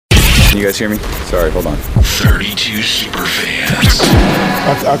Can you guys hear me? Sorry, hold on. 32 super fans.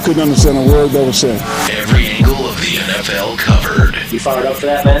 I couldn't understand a word they were saying. Every angle of the NFL covered. You fired up for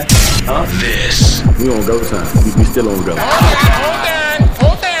that, man? Huh? This. We on go time. We still on go.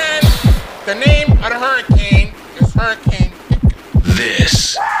 Hold on. The name of the hurricane is Hurricane.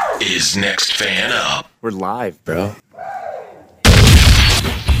 This is Next Fan Up. We're live, bro.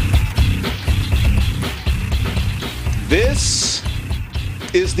 This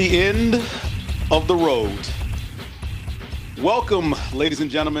is the end of the road. Welcome, ladies and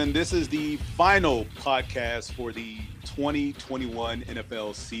gentlemen. This is the final podcast for the 2021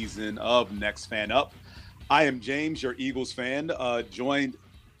 NFL season of Next Fan Up. I am James, your Eagles fan, joined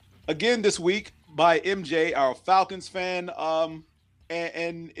again this week by MJ, our Falcons fan.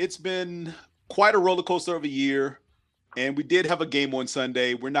 And it's been quite a roller coaster of a year. And we did have a game on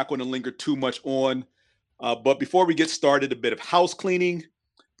Sunday. We're not going to linger too much on. But before we get started, a bit of house cleaning.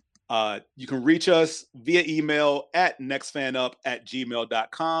 You can reach us via email at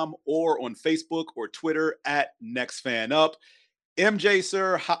nextfanup@gmail.com or on Facebook or Twitter at nextfanup. MJ,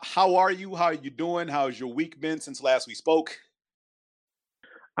 sir, how are you? How are you doing? How's your week been since last we spoke?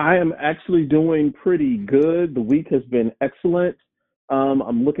 I am actually doing pretty good. The week has been excellent.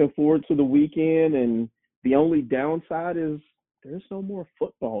 I'm looking forward to the weekend, and the only downside is there's no more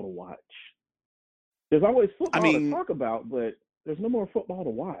football to watch. There's always football to talk about, but there's no more football to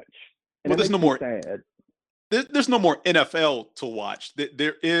watch. And there's no more. Sad. There's no more NFL to watch.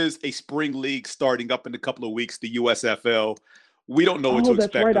 There is a spring league starting up in a couple of weeks, the USFL. We don't know what to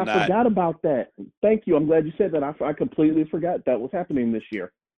expect. Oh, that's right. I forgot about that. Thank you. I'm glad you said that. I completely forgot that was happening this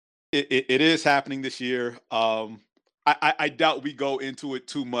year. It is happening this year. I doubt we go into it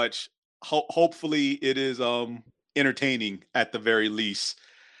too much. Hopefully, it is entertaining at the very least.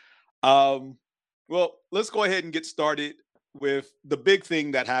 Well, let's go ahead and get started with the big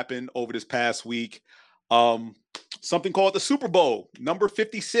thing that happened over this past week. Something called the Super Bowl, number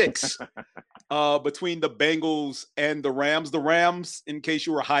 56, between the Bengals and the Rams. The Rams, in case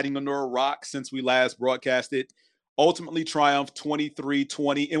you were hiding under a rock since we last broadcasted, ultimately triumphed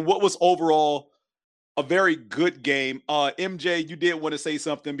 23-20 in what was overall a very good game. MJ, you did want to say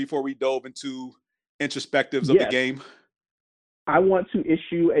something before we dove into introspectives of the game. I want to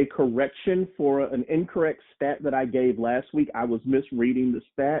issue a correction for an incorrect stat that I gave last week. I was misreading the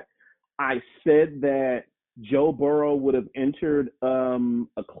stat. I said that Joe Burrow would have entered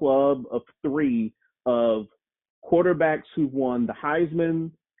a club of 3 of quarterbacks who won the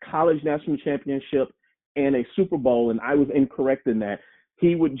Heisman, College National Championship, and a Super Bowl, and I was incorrect in that.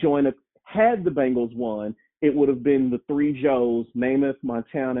 He would join had the Bengals won, it would have been the 3 Joes, Namath,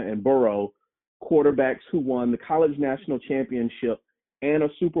 Montana, and Burrow, quarterbacks who won the College National Championship and a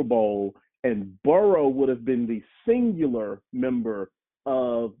Super Bowl, and Burrow would have been the singular member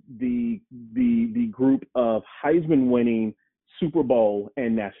of the group of Heisman-winning Super Bowl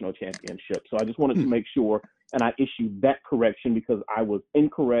and National Championship. So I just wanted to make sure, and I issued that correction because I was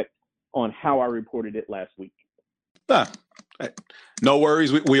incorrect on how I reported it last week. No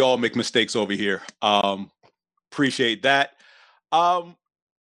worries. We all make mistakes over here. Appreciate that.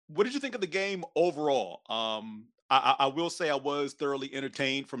 What did you think of the game overall? I will say I was thoroughly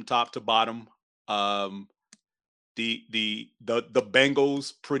entertained from top to bottom. The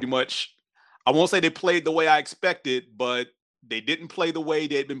Bengals pretty much, I won't say they played the way I expected, but they didn't play the way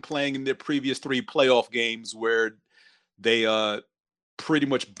they had been playing in their previous 3 playoff games where they pretty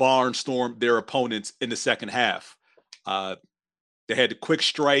much barnstormed their opponents in the second half. They had a quick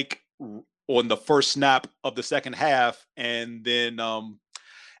strike on the first snap of the second half, and then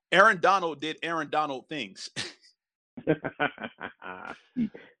Aaron Donald did Aaron Donald things. That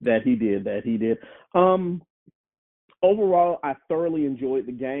he did. Overall, I thoroughly enjoyed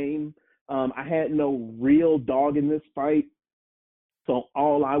the game. I had no real dog in this fight, so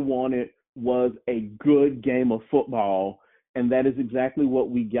all I wanted was a good game of football, and that is exactly what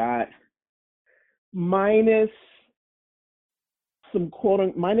we got. Minus some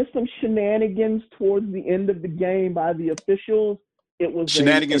shenanigans towards the end of the game by the officials. It was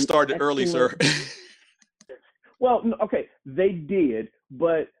shenanigans started early, sir. Well, okay, they did,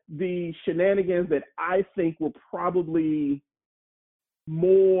 but the shenanigans that I think were probably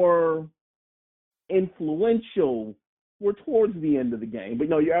more influential were towards the end of the game. But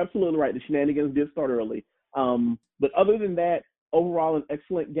no, you're absolutely right. The shenanigans did start early. But other than that, overall, an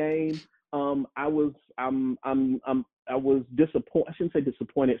excellent game. I was disappointed. I shouldn't say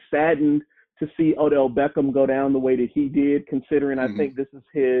disappointed, saddened to see Odell Beckham go down the way that he did, considering I think this is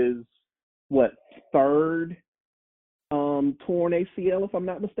his, 3rd torn ACL, if I'm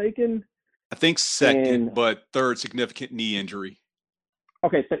not mistaken. I think 2nd, but 3rd significant knee injury.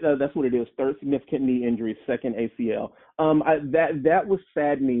 Okay, that's what it is. Third significant knee injury, second ACL. That was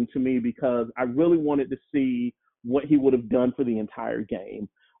saddening to me because I really wanted to see what he would have done for the entire game.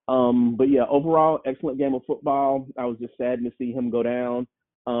 But yeah, overall, excellent game of football. I was just saddened to see him go down.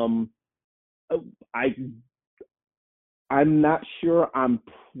 I'm not sure I'm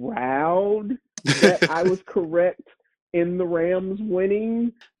proud that I was correct in the Rams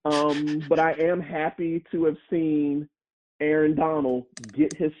winning, but I am happy to have seen Aaron Donald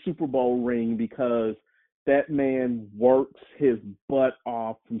get his Super Bowl ring because that man works his butt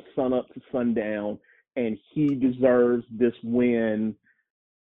off from sunup to sundown, and he deserves this win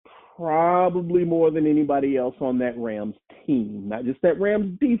probably more than anybody else on that Rams team. Not just that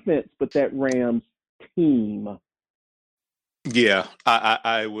Rams defense, but that Rams team. Yeah,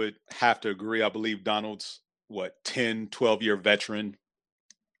 I would have to agree. I believe Donald's 10, 12-year veteran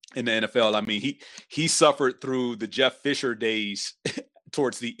in the NFL. I mean, he suffered through the Jeff Fisher days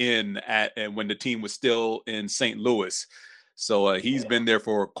towards the end and when the team was still in St. Louis. So he's been there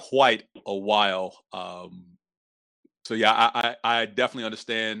for quite a while. So yeah, I definitely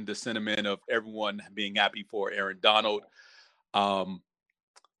understand the sentiment of everyone being happy for Aaron Donald.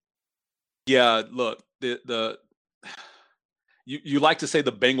 Yeah, look, you like to say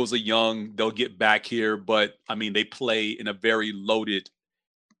the Bengals are young, they'll get back here, but I mean, they play in a very loaded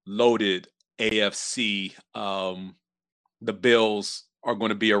AFC. The Bills are going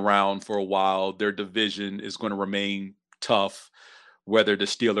to be around for a while. Their division is going to remain tough, whether the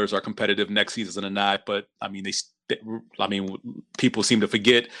Steelers are competitive next season or not. But I mean, people seem to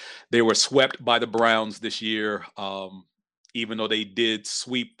forget they were swept by the Browns this year. Even though they did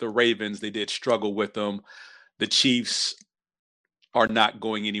sweep the Ravens, they did struggle with them. The Chiefs are not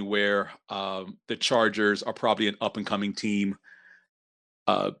going anywhere. The Chargers are probably an up-and-coming team.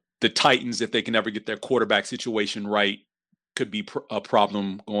 The Titans, if they can ever get their quarterback situation right, could be a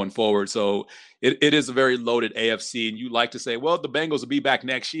problem going forward. So it is a very loaded AFC, and you like to say, well, the Bengals will be back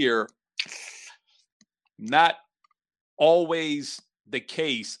next year. Not always the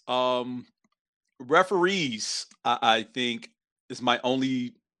case. Referees, I think, is my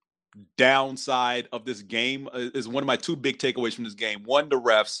only downside of this game. Is one of my two big takeaways from this game. One, the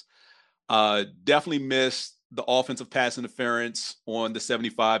refs definitely missed the offensive pass interference on the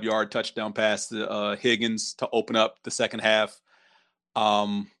 75-yard touchdown pass to Higgins to open up the second half.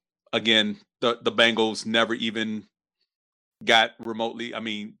 Again, the Bengals never even got remotely. I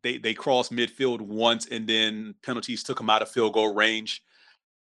mean, they crossed midfield once, and then penalties took them out of field goal range.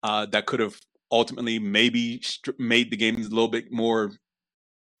 That could have ultimately maybe made the game a little bit more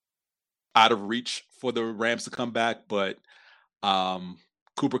out of reach for the Rams to come back. But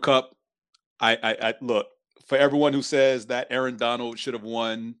Cooper Kupp, I look, for everyone who says that Aaron Donald should have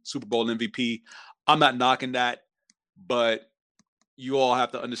won Super Bowl MVP, I'm not knocking that, but you all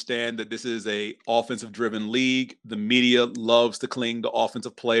have to understand that this is a offensive-driven league. The media loves to cling to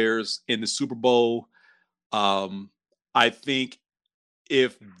offensive players in the Super Bowl. I think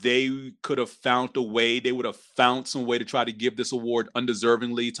if they could have found a way, they would have found some way to try to give this award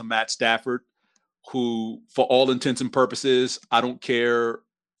undeservingly to Matt Stafford, who, for all intents and purposes, I don't care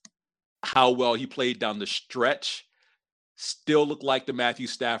how well he played down the stretch, still looked like the Matthew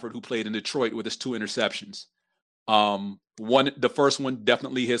Stafford who played in Detroit with his 2 interceptions. The first one,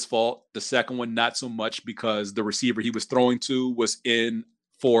 definitely his fault. The second one, not so much, because the receiver he was throwing to was in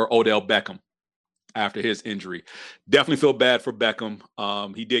for Odell Beckham after his injury. Definitely feel bad for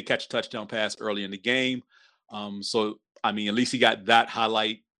Beckham. He did catch a touchdown pass early in the game. So, I mean, at least he got that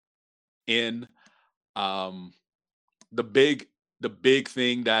highlight in. The big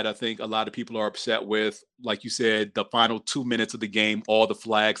thing that I think a lot of people are upset with, like you said, the final 2 minutes of the game, all the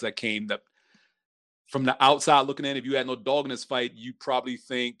flags that came, that from the outside looking in, if you had no dog in this fight, you probably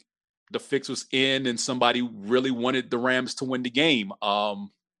think the fix was in and somebody really wanted the Rams to win the game.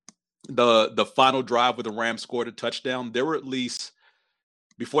 The final drive where the Rams scored a touchdown, there were at least,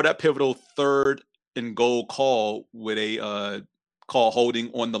 before that pivotal 3rd and goal call with a call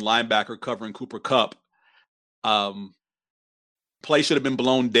holding on the linebacker covering Cooper Kupp, play should have been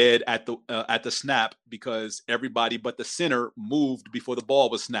blown dead at the snap because everybody but the center moved before the ball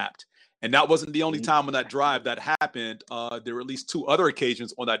was snapped. And that wasn't the only time on that drive that happened. There were at least 2 other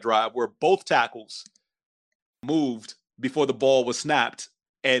occasions on that drive where both tackles moved before the ball was snapped.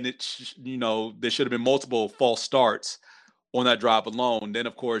 And there should have been multiple false starts on that drive alone. Then,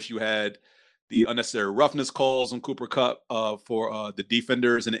 of course, you had the unnecessary roughness calls on Cooper Kupp for the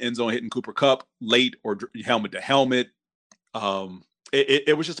defenders in the end zone hitting Cooper Kupp late or helmet to helmet.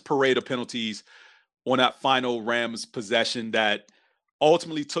 It was just a parade of penalties on that final Rams possession that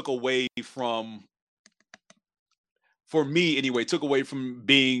ultimately took away from for me anyway, took away from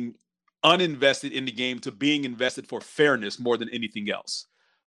being uninvested in the game to being invested for fairness more than anything else.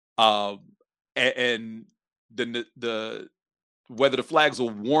 And the whether the flags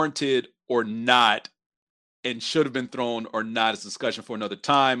were warranted or not and should have been thrown or not is a discussion for another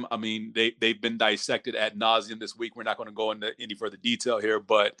time. I mean, they've been dissected ad nauseum this week. We're not going to go into any further detail here,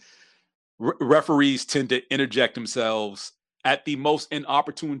 but referees tend to interject themselves at the most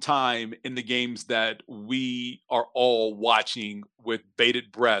inopportune time in the games that we are all watching with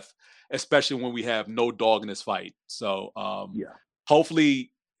bated breath, especially when we have no dog in this fight. So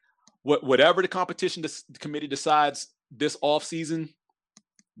hopefully whatever the competition committee decides this offseason,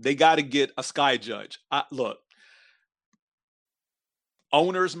 they got to get a sky judge. Look,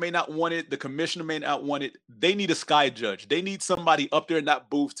 owners may not want it. The commissioner may not want it. They need a sky judge. They need somebody up there in that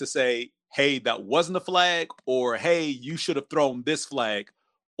booth to say, hey, that wasn't a flag, or hey, you should have thrown this flag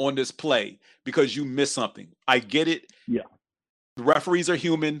on this play because you missed something. I get it. Yeah. The referees are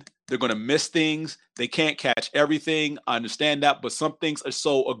human. They're going to miss things. They can't catch everything. I understand that, but some things are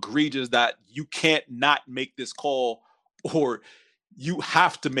so egregious that you can't not make this call, or you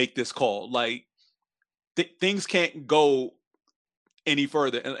have to make this call. Like things can't go any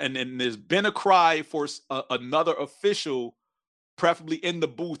further. And there's been a cry for another official, preferably in the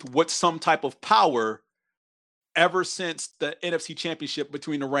booth with some type of power, ever since the NFC Championship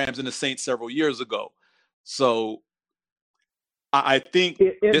between the Rams and the Saints several years ago. So I think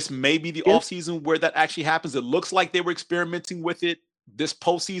this may be the offseason where that actually happens. It looks like they were experimenting with it this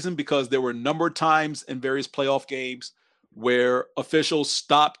postseason because there were a number of times in various playoff games where officials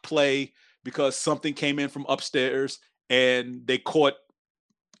stopped play because something came in from upstairs and they caught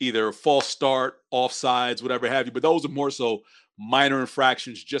either false start, offsides, whatever have you. But those are more so minor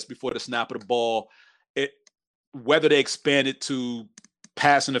infractions just before the snap of the ball. Whether they expand it to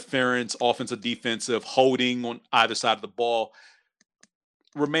pass interference, offensive, defensive, holding on either side of the ball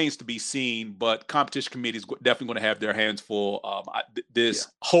remains to be seen, but competition committee is definitely going to have their hands full.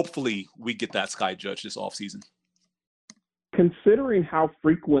 Hopefully we get that sky judge this offseason. Considering how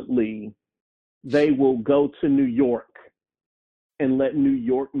frequently they will go to New York and let New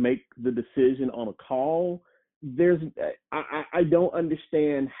York make the decision on a call, I don't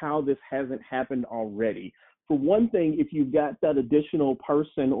understand how this hasn't happened already. For one thing, if you've got that additional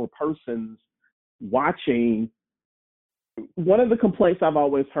person or persons watching, one of the complaints I've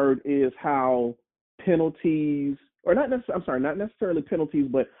always heard is how penalties, or not necessarily penalties,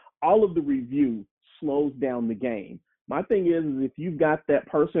 but all of the review slows down the game. My thing is if you've got that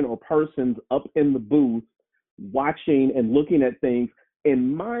person or persons up in the booth watching and looking at things,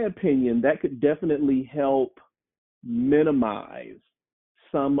 in my opinion, that could definitely help minimize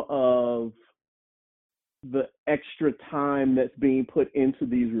some of the extra time that's being put into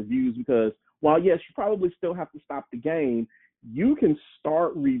these reviews, because while, yes, you probably still have to stop the game, you can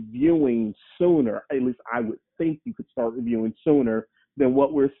start reviewing sooner. At least I would think you could start reviewing sooner than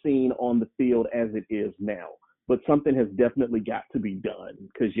what we're seeing on the field as it is now. But something has definitely got to be done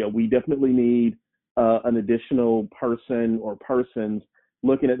because, we definitely need an additional person or persons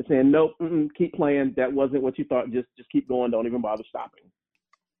looking at it saying, nope, keep playing. That wasn't what you thought. Just keep going. Don't even bother stopping.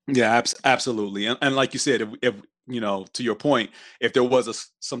 Yeah, absolutely. And like you said, if to your point, if there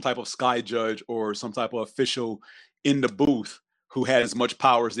was some type of sky judge or some type of official in the booth who had as much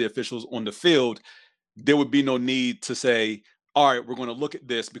power as the officials on the field, there would be no need to say, all right, we're going to look at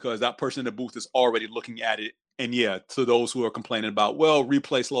this because that person in the booth is already looking at it. And to those who are complaining about, well,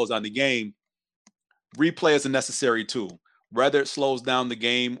 replay slows down the game, replay is a necessary tool. Whether it slows down the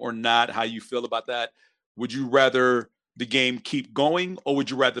game or not, how you feel about that, would you rather the game keep going or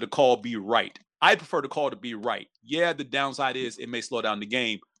would you rather the call be right? I prefer the call to be right. Yeah, the downside is it may slow down the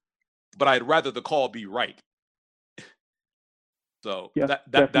game, but I'd rather the call be right. So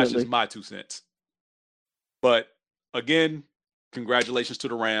that's just my 2 cents. But again, congratulations to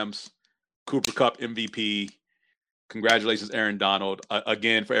the Rams, Cooper Kupp MVP. Congratulations, Aaron Donald.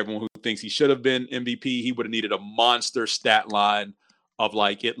 Again, for everyone who thinks he should have been MVP, he would have needed a monster stat line of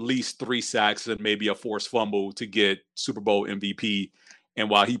like at least 3 sacks and maybe a forced fumble to get Super Bowl MVP. And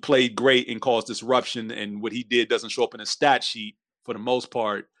while he played great and caused disruption and what he did doesn't show up in a stat sheet for the most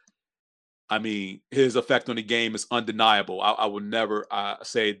part, I mean, his effect on the game is undeniable. I would never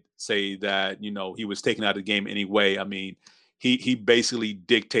say that, he was taken out of the game anyway. I mean, he basically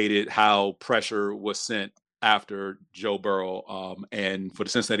dictated how pressure was sent after Joe Burrow. And for the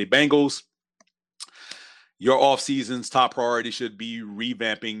Cincinnati Bengals, your offseason's top priority should be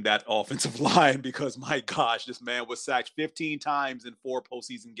revamping that offensive line because, my gosh, this man was sacked 15 times in 4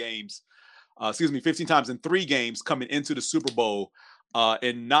 postseason games. 15 times in 3 games coming into the Super Bowl.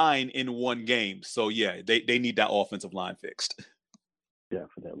 and 9 in one game. So, yeah, they need that offensive line fixed.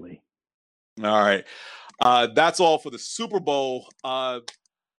 Definitely. All right. That's all for the Super Bowl.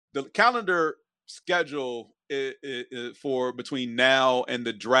 The calendar schedule for between now and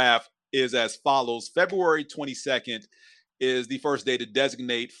the draft is as follows. February 22nd is the first day to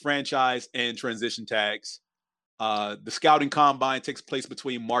designate franchise and transition tags. The scouting combine takes place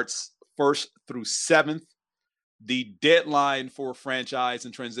between March 1st through 7th. The deadline for franchise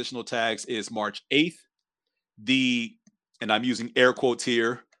and transitional tags is March 8th. And I'm using air quotes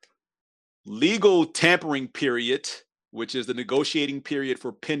here, legal tampering period, which is the negotiating period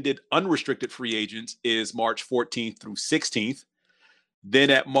for pending unrestricted free agents, is March 14th through 16th.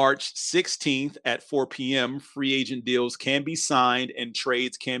 Then at March 16th at 4 p.m., free agent deals can be signed and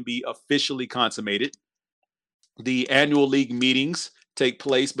trades can be officially consummated. The annual league meetings take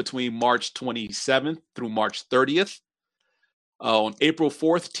place between March 27th through March 30th. On April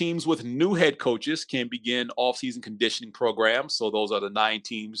 4th, teams with new head coaches can begin off-season conditioning programs. So those are the 9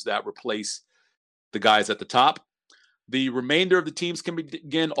 teams that replace the guys at the top. The remainder of the teams can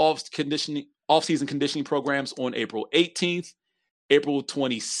begin off-season conditioning programs on April 18th. April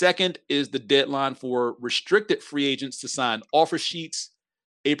 22nd is the deadline for restricted free agents to sign offer sheets.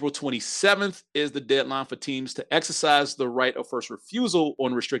 April 27th is the deadline for teams to exercise the right of first refusal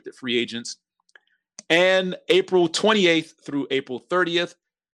on restricted free agents. And April 28th through April 30th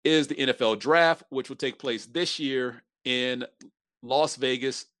is the NFL draft, which will take place this year in Las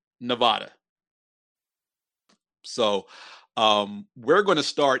Vegas, Nevada. So we're going to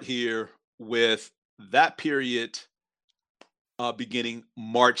start here with that period beginning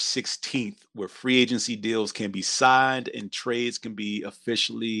March 16th, where free agency deals can be signed and trades can be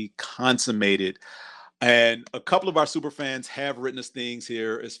officially consummated. And a couple of our super fans have written us things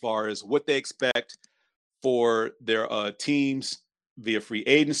here as far as what they expect for their teams via free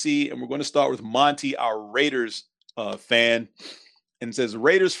agency. And we're going to start with Monty, our Raiders fan, and says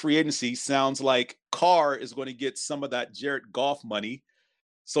Raiders free agency sounds like Carr is going to get some of that Jared Goff money.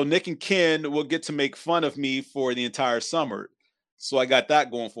 So Nick and Ken will get to make fun of me for the entire summer. So I got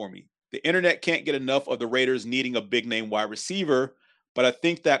that going for me. The internet can't get enough of the Raiders needing a big name wide receiver, but I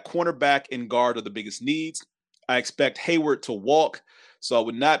think that cornerback and guard are the biggest needs. I expect Hayward to walk, so I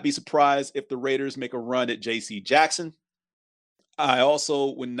would not be surprised if the Raiders make a run at J.C. Jackson. I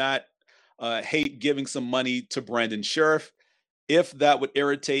also would not hate giving some money to Brandon Sheriff if that would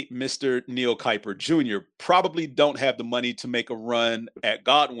irritate Mr. Neil Kiper Jr. Probably don't have the money to make a run at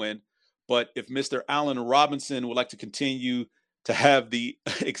Godwin, but if Mr. Allen Robinson would like to continue to have the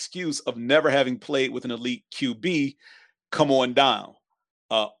excuse of never having played with an elite QB, come on down.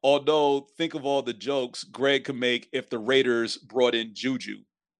 Although, think of all the jokes Greg could make if the Raiders brought in Juju.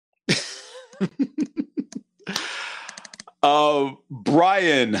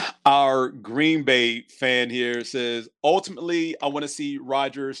 Brian, our Green Bay fan here, says, ultimately, I want to see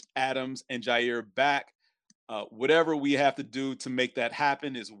Rodgers, Adams, and Jair back. Whatever we have to do to make that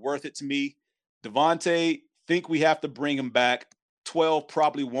happen is worth it to me. Devontae, think we have to bring him back. 12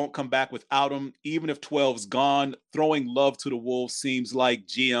 probably won't come back without him. Even if 12's gone, throwing love to the Wolves seems like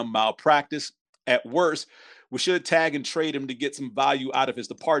GM malpractice. At worst, we should tag and trade him to get some value out of his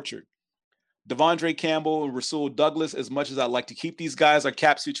departure. Devondre Campbell and Rasul Douglas, as much as I'd like to keep these guys, our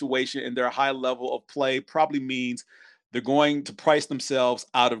cap situation and their high level of play probably means they're going to price themselves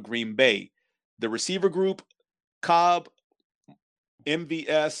out of Green Bay. The receiver group, Cobb,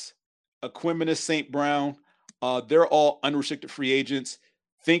 MVS, Equanimeous St. Brown, they're all unrestricted free agents.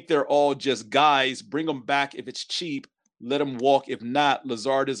 Think they're all just guys. Bring them back if it's cheap. Let them walk. If not,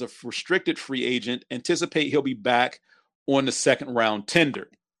 Lazard is a restricted free agent. Anticipate he'll be back on the second round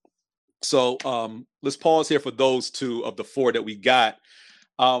tender. So let's pause here for those 2 of the 4 that we got.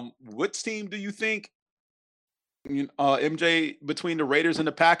 Which team do you think, MJ, between the Raiders and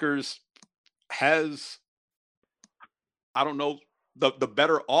the Packers has, I don't know, the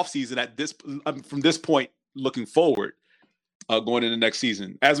better offseason at this from this point looking forward, going into next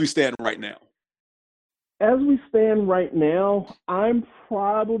season as we stand right now? As we stand right now, I'm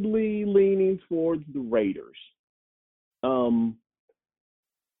probably leaning towards the Raiders.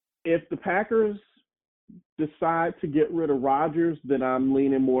 If the Packers decide to get rid of Rodgers, then I'm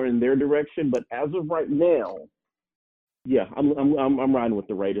leaning more in their direction. But as of right now, yeah, I'm riding with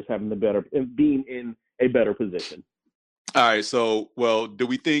the Raiders, being in a better position. All right. So, well, do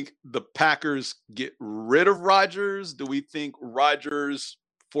we think the Packers get rid of Rodgers? Do we think Rodgers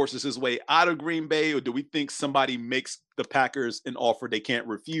forces his way out of Green Bay, or do we think somebody makes the Packers an offer they can't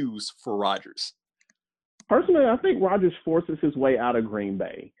refuse for Rodgers? Personally, I think Rodgers forces his way out of Green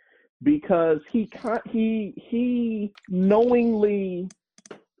Bay. because he knowingly,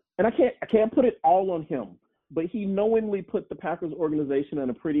 and I can't put it all on him, but he knowingly put the Packers organization in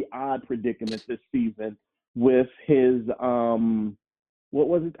a pretty odd predicament this season with his what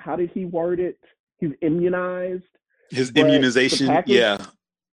was it? How did he word it? He's immunized. His but immunization, Packers,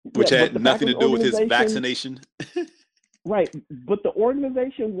 which had but nothing Packers to do with his vaccination. Right, but the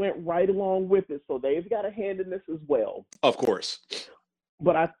organization went right along with it, so they've got a hand in this as well. Of course.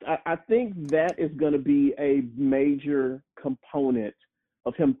 But I think that is going to be a major component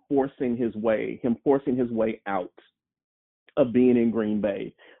of him forcing his way out of being in Green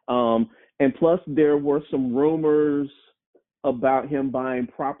Bay. And plus, there were some rumors about him buying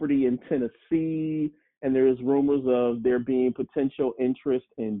property in Tennessee, and there's rumors of there being potential interest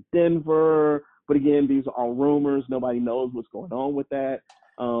in Denver. But again, these are all rumors. Nobody knows what's going on with that.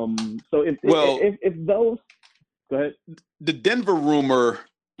 So if those, go ahead. The Denver rumor,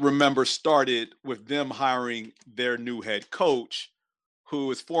 remember, started with them hiring their new head coach,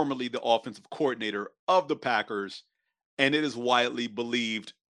 who is formerly the offensive coordinator of the Packers, and it is widely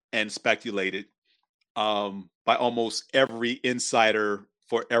believed and speculated by almost every insider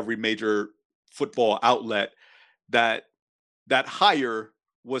for every major football outlet that hire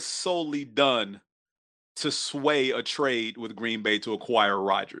was solely done to sway a trade with Green Bay to acquire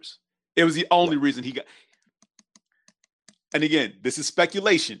Rodgers. It was the only reason he got. And again, this is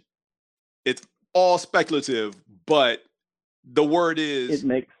speculation. It's all speculative, but the word is it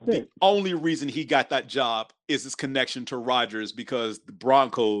makes sense. The only reason he got that job is his connection to Rodgers, because the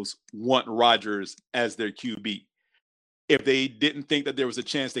Broncos want Rodgers as their QB. If they didn't think that there was a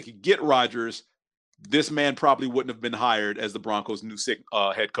chance they could get Rodgers, this man probably wouldn't have been hired as the Broncos' new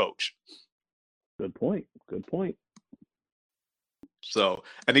head coach. Good point. So,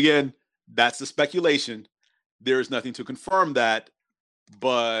 and again, that's the speculation. There is nothing to confirm that,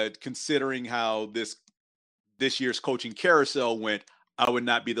 but considering how this year's coaching carousel went, I would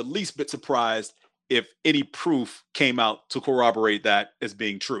not be the least bit surprised if any proof came out to corroborate that as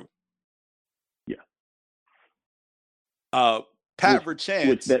being true. Yeah. Pat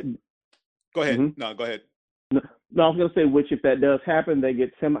Verchance. Go ahead. Mm-hmm. No, go ahead. No, I was going to say, which if that does happen, they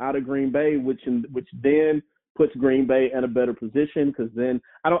get Tim out of Green Bay, which then puts Green Bay in a better position, because then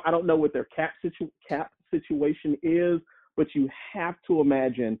I don't know what their cap situation is, but you have to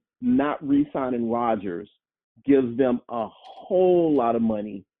imagine not re-signing Rodgers gives them a whole lot of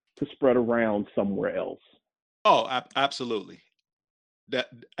money to spread around somewhere else. Oh, absolutely. That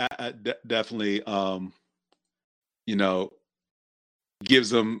definitely,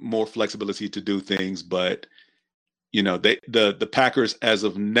 gives them more flexibility to do things. But the Packers as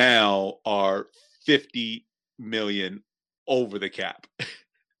of now are $50 million over the cap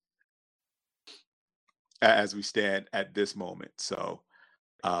as we stand at this moment. So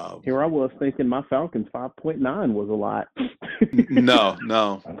here I was thinking my Falcons 5.9 was a lot.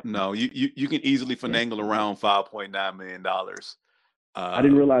 No. You can easily finagle around $5.9 million. I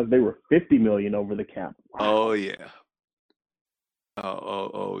didn't realize they were $50 million over the cap. Wow. Oh yeah.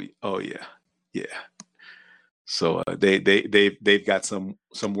 Oh yeah. So they've got some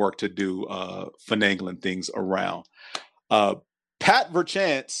work to do finagling things around. Pat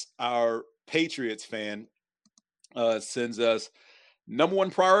Verchance, our Patriots fan, sends us number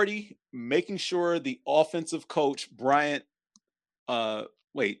one priority: making sure the offensive coach brain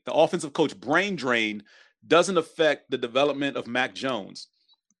drain doesn't affect the development of Mac Jones.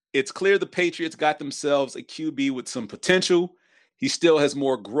 It's clear the Patriots got themselves a QB with some potential. He still has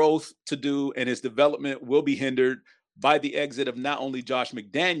more growth to do, and his development will be hindered by the exit of not only Josh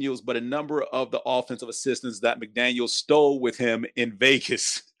McDaniels, but a number of the offensive assistants that McDaniels stole with him in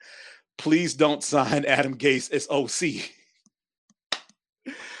Vegas. Please don't sign Adam Gase as OC.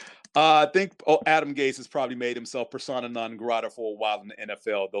 I think Adam Gase has probably made himself persona non grata for a while in the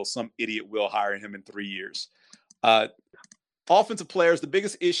NFL, though some idiot will hire him in 3 years. Offensive players, the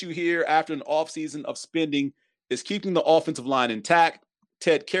biggest issue here after an offseason of spending is keeping the offensive line intact.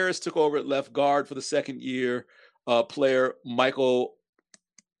 Ted Karras took over at left guard for the second-year player Michael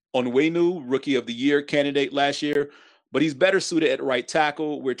Onwenu, Rookie of the Year candidate last year, but he's better suited at right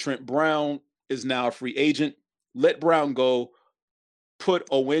tackle, where Trent Brown is now a free agent. Let Brown go. Put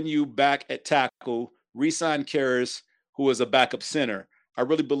Onwenu back at tackle. Re-sign Karras, who is a backup center. I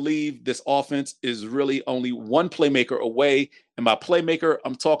really believe this offense is really only one playmaker away. And by playmaker,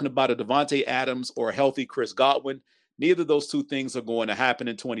 I'm talking about a Devontae Adams or a healthy Chris Godwin. Neither of those two things are going to happen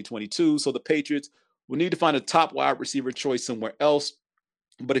in 2022. So the Patriots will need to find a top wide receiver choice somewhere else.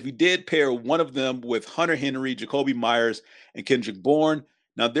 But if you did pair one of them with Hunter Henry, Jacoby Myers, and Kendrick Bourne,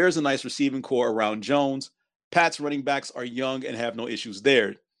 now there's a nice receiving core around Jones. Pat's running backs are young and have no issues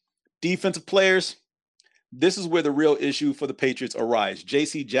there. Defensive players, this is where the real issue for the Patriots arise.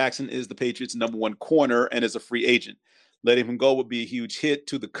 J.C. Jackson is the Patriots' number one corner and is a free agent. Letting him go would be a huge hit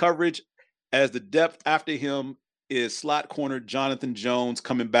to the coverage, as the depth after him is slot corner Jonathan Jones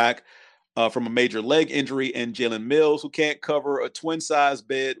coming back from a major leg injury, and Jalen Mills, who can't cover a twin-size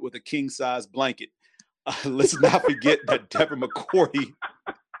bed with a king-size blanket. Let's not forget that Devin McCourty.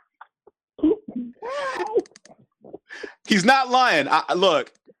 He's not lying.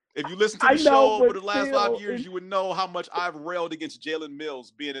 Look, if you listen to the show over the last 5 years, you would know how much I've railed against Jalen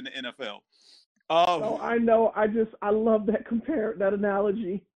Mills being in the NFL. I know. I love that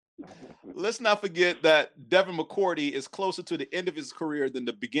analogy. Let's not forget that Devin McCourty is closer to the end of his career than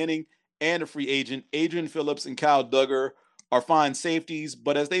the beginning, and a free agent. Adrian Phillips and Kyle Duggar are fine safeties,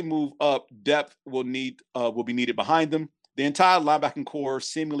 but as they move up, depth will be needed behind them. The entire linebacking core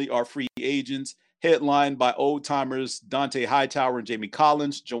seemingly are free agents, headlined by old-timers Dante Hightower and Jamie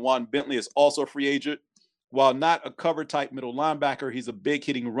Collins. Jawan Bentley is also a free agent. While not a cover-type middle linebacker, he's a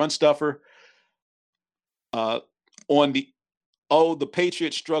big-hitting run stuffer. The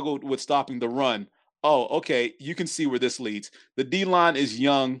Patriots struggled with stopping the run. Oh, okay, you can see where this leads. The D-line is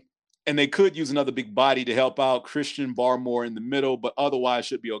young, and they could use another big body to help out Christian Barmore in the middle, but otherwise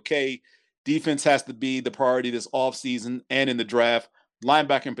should be okay. Defense has to be the priority this offseason and in the draft.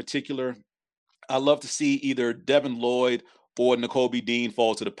 Linebacker in particular, I love to see either Devin Lloyd or Nakobe Dean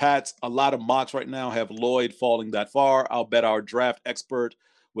fall to the Pats. A lot of mocks right now have Lloyd falling that far. I'll bet our draft expert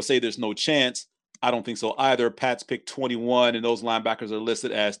will say there's no chance. I don't think so either. Pats pick 21, and those linebackers are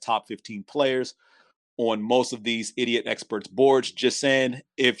listed as top 15 players on most of these idiot experts' boards. Just saying,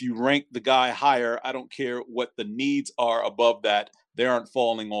 if you rank the guy higher, I don't care what the needs are above that. They aren't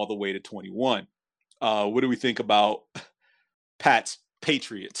falling all the way to 21. What do we think about Pat's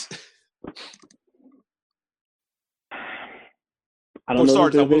Patriots? I don't know.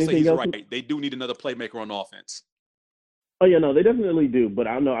 Sarge, I will say he's right. They do need another playmaker on offense. Oh, yeah, no, they definitely do. But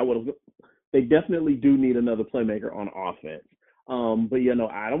I know they definitely do need another playmaker on offense. But,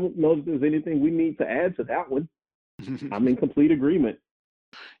 I don't know if there's anything we need to add to that one. I'm in complete agreement.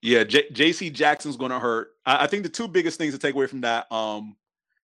 Yeah, J.C. Jackson's going to hurt. I think the two biggest things to take away from that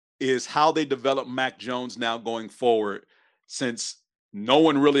is how they develop Mac Jones now going forward, since no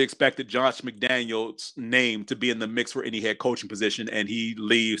one really expected Josh McDaniels' name to be in the mix for any head coaching position, and he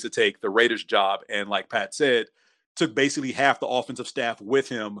leaves to take the Raiders job. And like Pat said, took basically half the offensive staff with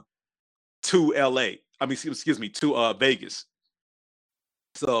him to to Vegas.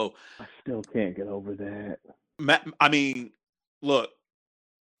 So I still can't get over that. Look,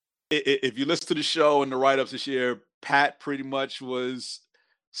 if you listen to the show and the write-ups this year, Pat pretty much was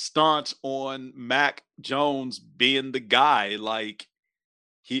staunch on Mac Jones being the guy. Like,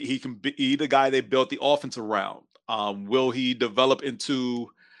 he can be the guy they built the offense around. Will he develop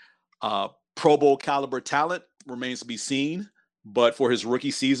into Pro Bowl caliber talent? Remains to be seen. But for his rookie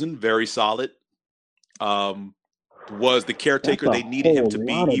season, very solid. Was the caretaker they needed him to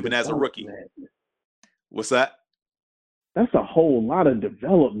be, even as a rookie. What's that? That's a whole lot of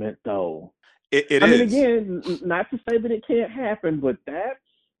development, though. It is. I mean, again, not to say that it can't happen, but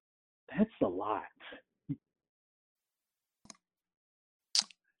that's a lot.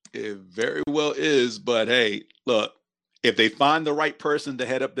 It very well is, but hey, look, if they find the right person to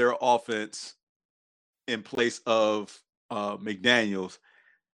head up their offense in place of McDaniels,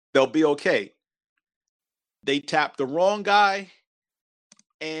 they'll be okay. They tapped the wrong guy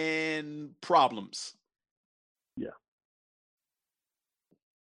and problems. Yeah.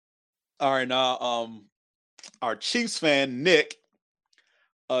 All right, now our Chiefs fan, Nick.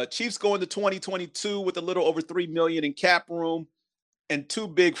 Chiefs go into 2022 with a little over $3 million in cap room and two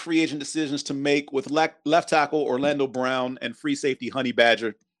big free agent decisions to make, with left tackle Orlando Brown and free safety Honey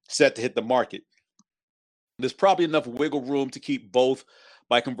Badger set to hit the market. There's probably enough wiggle room to keep both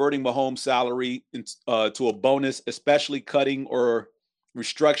by converting Mahomes' salary to a bonus, especially cutting or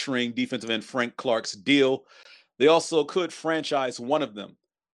restructuring defensive end Frank Clark's deal. They also could franchise one of them.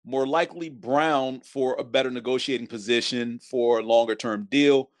 More likely Brown for a better negotiating position for a longer-term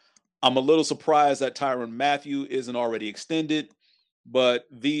deal. I'm a little surprised that Tyrann Mathieu isn't already extended,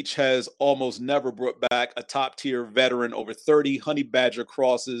 but Veach has almost never brought back a top-tier veteran over 30. Honey Badger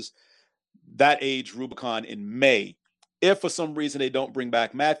crosses that age Rubicon in May. If for some reason they don't bring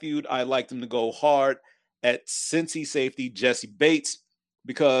back Mathieu, I'd like them to go hard at Cincy safety Jesse Bates,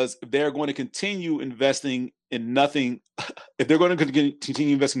 because if they're going to continue investing in nothing, if they're going to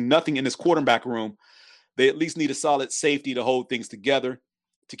continue investing nothing in this quarterback room, they at least need a solid safety to hold things together.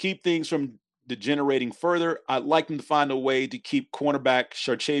 To keep things from degenerating further, I'd like them to find a way to keep cornerback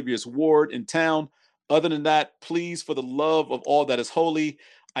Charchavius Ward in town. Other than that, please, for the love of all that is holy,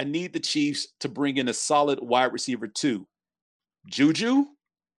 I need the Chiefs to bring in a solid wide receiver too. Juju,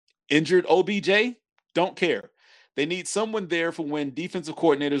 injured OBJ, don't care. They need someone there for when defensive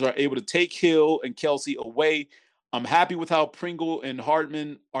coordinators are able to take Hill and Kelsey away. I'm happy with how Pringle and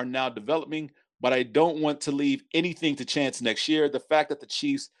Hardman are now developing, but I don't want to leave anything to chance next year. The fact that the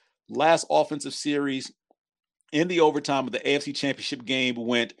Chiefs' last offensive series in the overtime of the AFC Championship game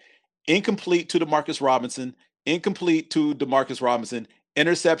went incomplete to DeMarcus Robinson,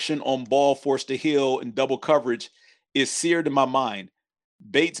 interception on ball forced to Hill in double coverage is seared in my mind.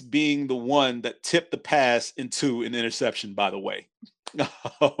 Bates being the one that tipped the pass into an interception, by the way.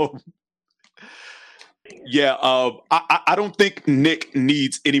 I don't think Nick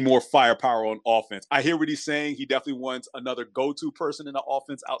needs any more firepower on offense. I hear what he's saying. He definitely wants another go-to person in the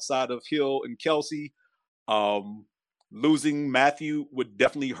offense outside of Hill and Kelsey. Losing Matthew would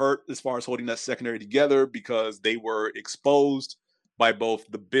definitely hurt as far as holding that secondary together because they were exposed by both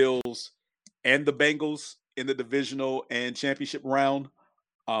the Bills and the Bengals in the divisional and championship round,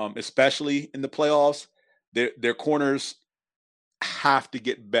 especially in the playoffs. Their corners have to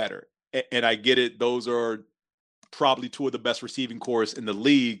get better. And I get it. Those are probably two of the best receiving corps in the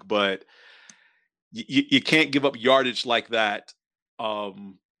league, but you can't give up yardage like that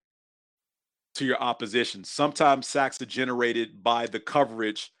to your opposition. Sometimes sacks are generated by the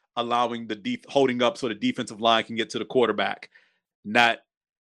coverage, allowing the holding up so the defensive line can get to the quarterback, not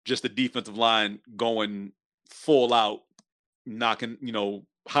just the defensive line going full out, knocking,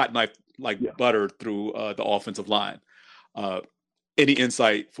 hot knife like butter through the offensive line. Any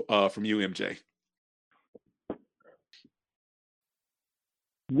insight from you, MJ?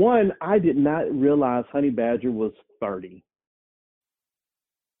 One, I did not realize Honey Badger was 30.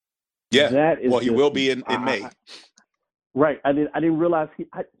 Yeah, that is he will be in May. Right. I didn't realize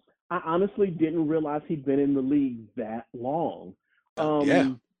I honestly didn't realize he'd been in the league that long. But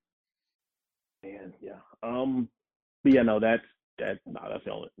yeah, that's the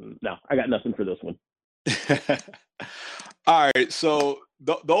only. No, I got nothing for this one. All right, so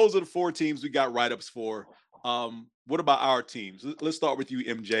those are the four teams we got write-ups for. What about our teams? Let's start with you,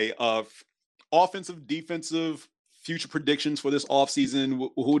 MJ. Offensive, defensive, future predictions for this offseason.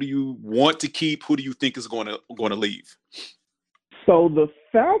 Who do you want to keep? Who do you think is going to leave? So the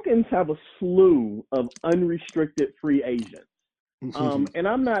Falcons have a slew of unrestricted free agents. And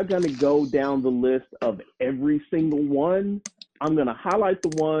I'm not going to go down the list of every single one. I'm going to highlight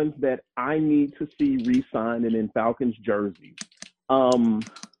the ones that I need to see re-signed and in Falcons jerseys. But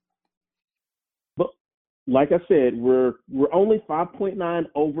like I said, we're only 5.9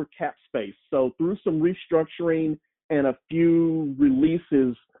 over cap space. So through some restructuring and a few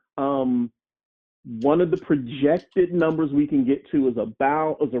releases, one of the projected numbers we can get to is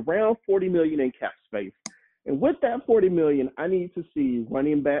around $40 million in cap space. And with that $40 million, I need to see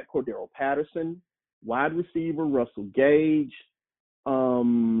running back Cordero Patterson, wide receiver Russell Gage.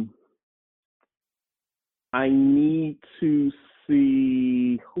 I need to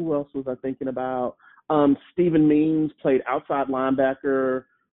see, who else was I thinking about? Stephen Means played outside linebacker.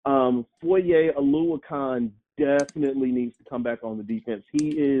 Foye Oluwakan definitely needs to come back on the defense. He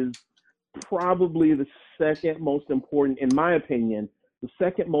is probably the second most important, in my opinion, the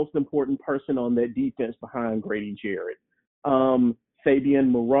second most important person on that defense behind Grady Jarrett. Fabian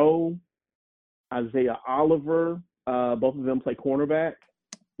Moreau, Isaiah Oliver, both of them play cornerback.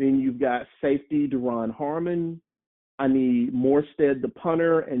 Then you've got safety Deron Harmon. I need Morstead, the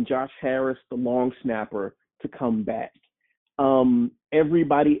punter, and Josh Harris, the long snapper, to come back.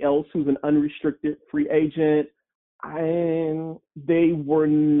 Everybody else who's an unrestricted free agent,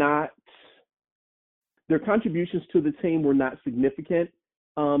 their contributions to the team were not significant.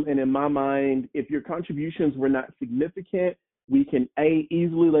 And in my mind, if your contributions were not significant, we can A,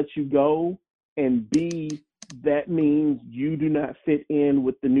 easily let you go, and B, that means you do not fit in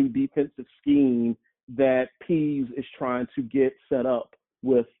with the new defensive scheme that Pease is trying to get set up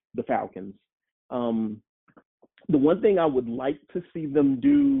with the Falcons. The one thing I would like to see them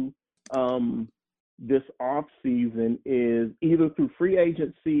do this offseason is either through free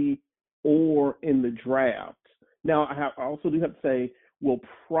agency or in the draft. Now, I also do have to say, we'll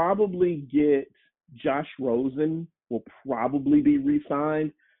probably get Josh Rosen, will probably be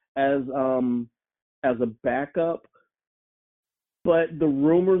re-signed as a backup. But the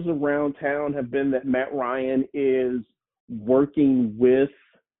rumors around town have been that Matt Ryan is working with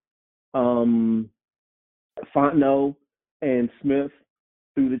Fontenot and Smith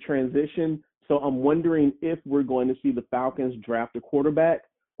through the transition. So I'm wondering if we're going to see the Falcons draft a quarterback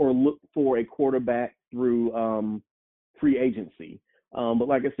or look for a quarterback through free agency. But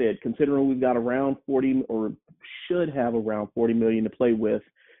like I said, considering we've got around 40 or should have around $40 million to play with.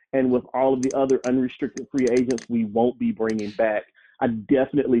 And with all of the other unrestricted free agents we won't be bringing back, I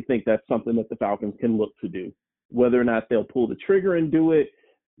definitely think that's something that the Falcons can look to do. Whether or not they'll pull the trigger and do it,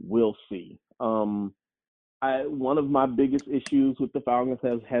 we'll see. One of my biggest issues with the Falcons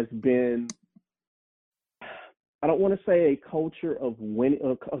has been, I don't want to say a culture of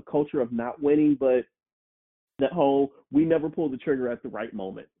winning, a culture of not winning, but that whole we never pull the trigger at the right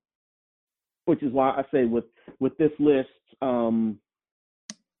moment. Which is why I say with this list, I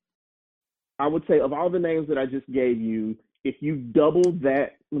would say of all the names that I just gave you, if you double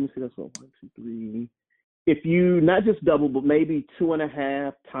that, let me see, that's 1, 2, 3. If you not just double, but maybe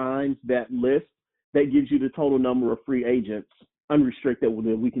 2.5 times that list, that gives you the total number of free agents, unrestricted,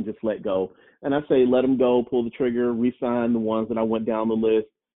 that we can just let go. And I say let them go, pull the trigger, re-sign the ones that I went down the list,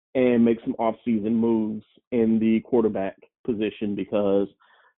 and make some off-season moves in the quarterback position because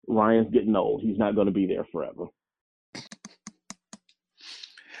Ryan's getting old. He's not going to be there forever.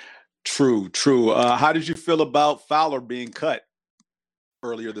 True. How did you feel about Fowler being cut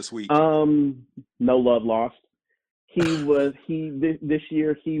earlier this week? No love lost. This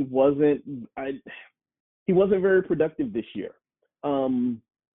year he wasn't very productive this year. I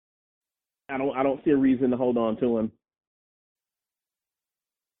don't see a reason to hold on to him.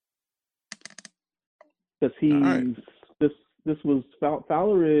 Because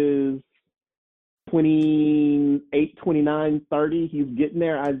Fowler is 28, 29, 30. He's getting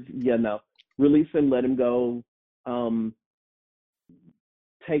there. Release him, let him go.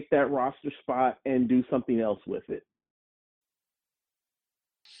 Take that roster spot and do something else with it.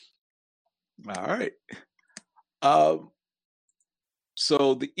 All right.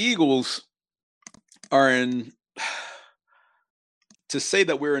 So the Eagles are in. To say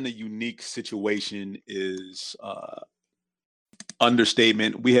that we're in a unique situation is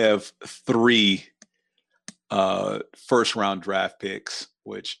understatement. We have 3 first-round draft picks,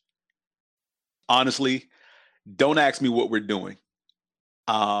 which honestly, don't ask me what we're doing.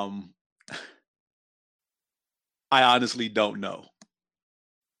 I honestly don't know.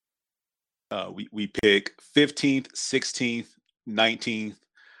 We pick 15th, 16th, 19th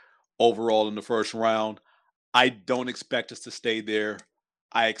overall in the first round. I don't expect us to stay there.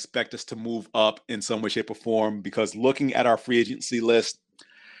 I expect us to move up in some way, shape, or form because looking at our free agency list,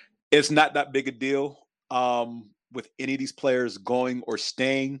 it's not that big a deal with any of these players going or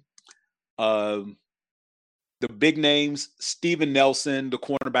staying. The big names, Steven Nelson, the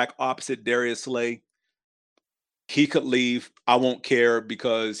cornerback opposite Darius Slay, he could leave. I won't care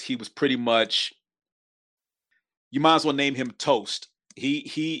because he was pretty much, you might as well name him Toast.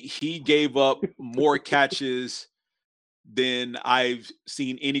 He gave up more catches than I've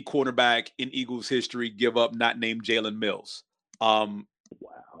seen any quarterback in Eagles history give up, not named Jalen Mills. Wow.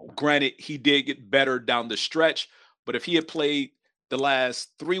 Granted, he did get better down the stretch, but if he had played the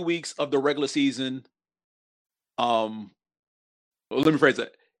last 3 weeks of the regular season, let me phrase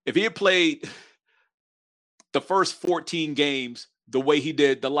that. If he had played the first 14 games the way he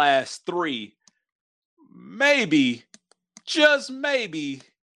did the last 3, maybe, just maybe,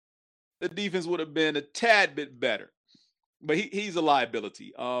 the defense would have been a tad bit better. But he's a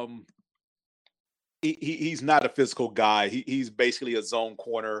liability. He's not a physical guy. He's basically a zone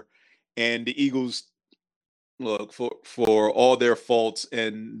corner. And the Eagles, look, for all their faults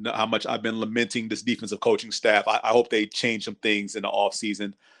and how much I've been lamenting this defensive coaching staff, I hope they change some things in the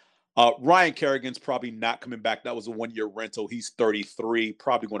offseason. Ryan Kerrigan's probably not coming back. That was a 1-year rental. He's 33,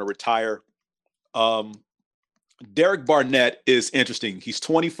 probably going to retire. Derek Barnett is interesting. He's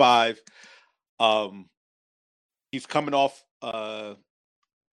 25. He's coming off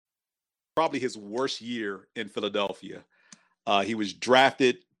probably his worst year in Philadelphia. He was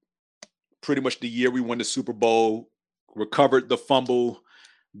drafted pretty much the year we won the Super Bowl, recovered the fumble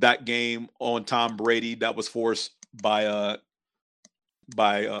that game on Tom Brady that was forced by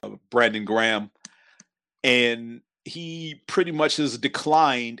Brandon Graham. And he pretty much has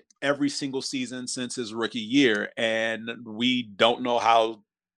declined every single season since his rookie year. And we don't know how.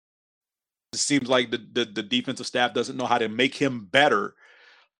 It seems like the defensive staff doesn't know how to make him better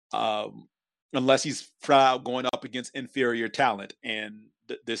unless he's proud going up against inferior talent. And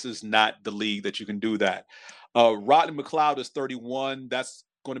this is not the league that you can do that. Rodney McLeod is 31. That's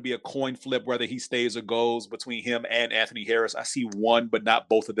going to be a coin flip whether he stays or goes between him and Anthony Harris. I see one, but not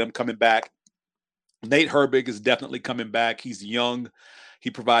both of them coming back. Nate Herbig is definitely coming back. He's young.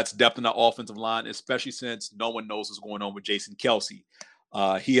 He provides depth in the offensive line, especially since no one knows what's going on with Jason Kelce.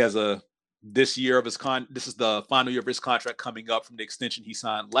 He has this year of his this is the final year of his contract coming up from the extension he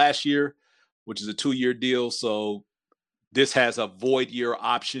signed last year, which is a 2-year deal. So this has a void year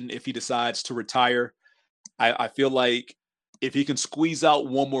option if he decides to retire. I feel like if he can squeeze out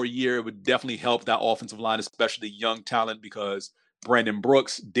one more year, it would definitely help that offensive line, especially young talent, because Brandon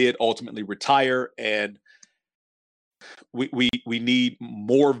Brooks did ultimately retire, and we need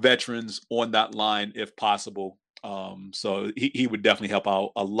more veterans on that line if possible. So he would definitely help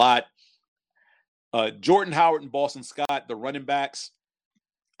out a lot. Jordan Howard and Boston Scott, the running backs,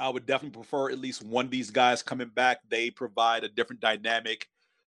 I would definitely prefer at least one of these guys coming back. They provide a different dynamic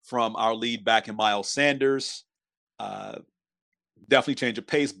from our lead back in Miles Sanders. Definitely change of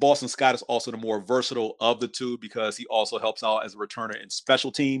pace. Boston Scott is also the more versatile of the two because he also helps out as a returner in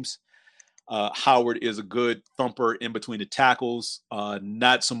special teams. Howard is a good thumper in between the tackles,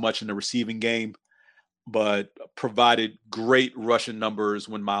 not so much in the receiving game, but provided great rushing numbers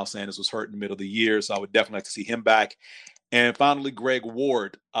when Miles Sanders was hurt in the middle of the year. So I would definitely like to see him back. And finally, Greg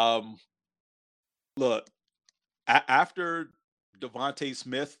Ward. Look, after Devontae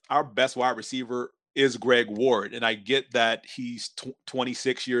Smith, our best wide receiver is Greg Ward. And I get that he's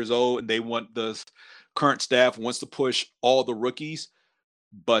 26 years old and they want the current staff wants to push all the rookies.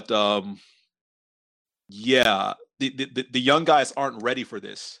 But yeah, the young guys aren't ready for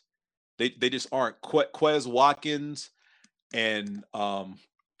this. They just aren't. Quez Watkins and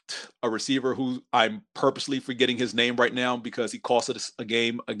a receiver who I'm purposely forgetting his name right now because he cost us a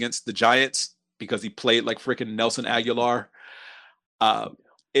game against the Giants because he played like freaking Nelson Aguilar.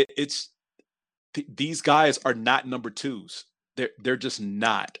 These guys are not number twos. They're just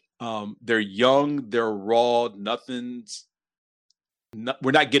not. They're young. They're raw. We're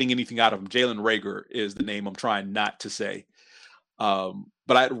not getting anything out of them. Jalen Reagor is the name I'm trying not to say.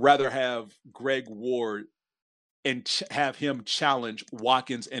 But I'd rather have Greg Ward and have him challenge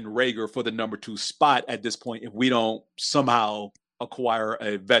Watkins and Reagor for the number 2 spot at this point if we don't somehow acquire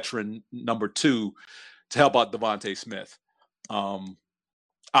a veteran number 2 to help out Devontae Smith.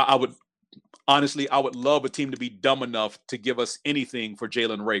 I would love a team to be dumb enough to give us anything for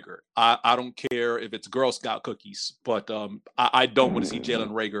Jalen Reagor. I don't care if it's Girl Scout cookies, but I don't want to see Jalen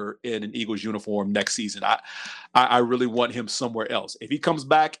Reagor in an Eagles uniform next season. I really want him somewhere else. If he comes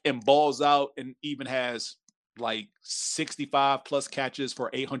back and balls out and even has like 65 plus catches for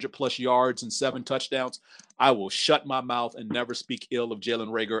 800 plus yards and 7 touchdowns, I will shut my mouth and never speak ill of Jalen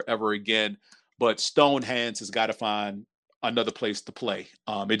Reagor ever again. But Stone Hands has got to find another place to play.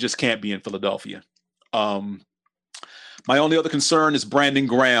 It just can't be in Philadelphia. My only other concern is Brandon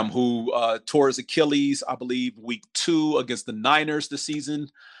Graham, who tore his Achilles, I believe, week 2 against the Niners this season.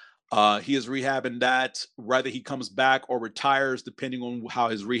 He is rehabbing that. Whether he comes back or retires, depending on how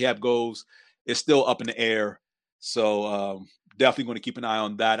his rehab goes, is still up in the air. So definitely going to keep an eye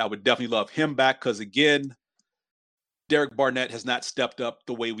on that. I would definitely love him back because, again, Derek Barnett has not stepped up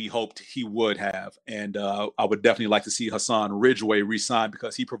the way we hoped he would have. And I would definitely like to see Hassan Ridgeway re-sign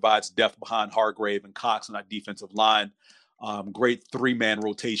because he provides depth behind Hargrave and Cox on that defensive line. Great 3-man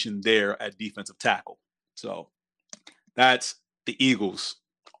rotation there at defensive tackle. So that's the Eagles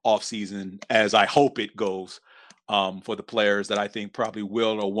offseason as I hope it goes for the players that I think probably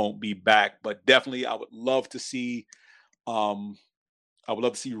will or won't be back. But definitely I would love to see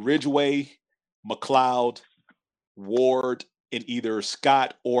Ridgeway, McLeod, Ward, and either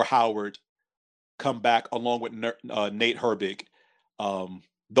Scott or Howard come back along with Nate Herbig.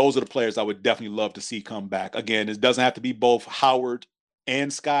 Those are the players I would definitely love to see come back. Again, it doesn't have to be both Howard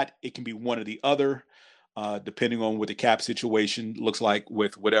and Scott. It can be one or the other, depending on what the cap situation looks like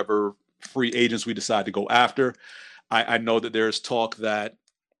with whatever free agents we decide to go after. I know that there's talk that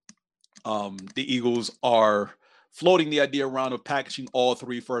the Eagles are floating the idea around of packaging all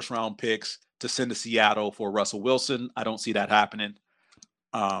 3 first-round picks to send to Seattle for Russell Wilson. I don't see that happening,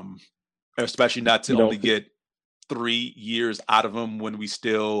 especially not to only get 3 years out of him when we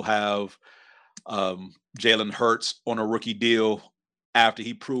still have Jalen Hurts on a rookie deal after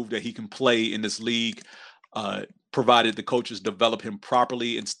he proved that he can play in this league, provided the coaches develop him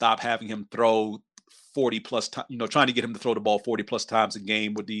properly and stop having him throw 40 plus times, trying to get him to throw the ball 40 plus times a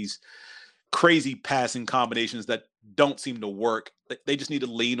game with these crazy passing combinations that don't seem to work. They just need to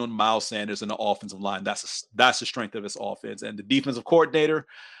lean on Miles Sanders and the offensive line. That's the strength of his offense. And the defensive coordinator,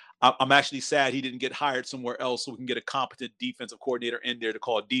 I'm actually sad he didn't get hired somewhere else so we can get a competent defensive coordinator in there to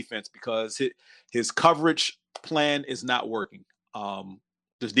call defense because his coverage plan is not working.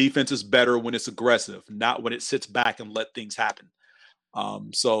 This defense is better when it's aggressive, not when it sits back and let things happen.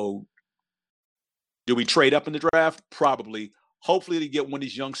 So do we trade up in the draft? Probably. Hopefully to get one of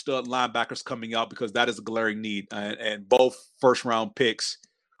these young stud linebackers coming out because that is a glaring need. And both first-round picks,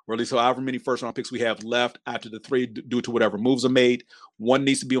 or at least however many first-round picks we have left after the 3 due to whatever moves are made, one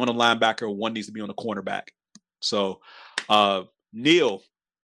needs to be on a linebacker, one needs to be on a cornerback. So, Neil,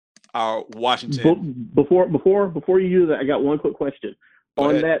 our Washington. Before you use that, I got one quick question. Go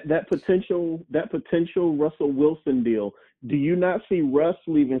On ahead. that potential Russell Wilson deal, do you not see Russ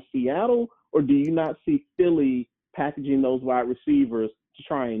leaving Seattle, or do you not see Philly packaging those wide receivers to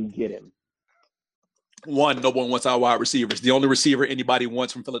try and get him? One, no one wants our wide receivers. The only receiver anybody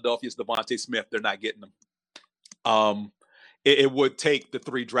wants from Philadelphia is Devontae Smith. They're not getting them. It would take the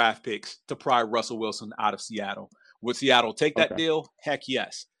 3 draft picks to pry Russell Wilson out of Seattle. Would Seattle take that deal? Heck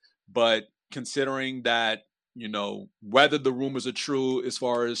yes. But considering that, whether the rumors are true as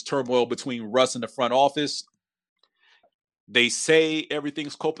far as turmoil between Russ and the front office, they say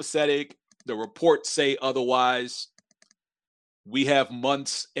everything's copacetic. The reports say otherwise. We have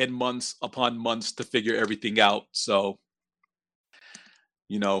months and months upon months to figure everything out. So,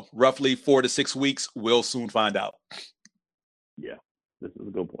 roughly 4 to 6 weeks, we'll soon find out. Yeah, this is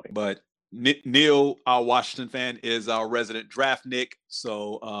a good point. But Neil, our Washington fan, is our resident draft Nick.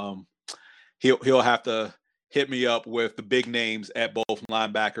 So he'll have to hit me up with the big names at both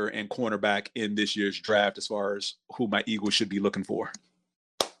linebacker and cornerback in this year's draft as far as who my Eagles should be looking for.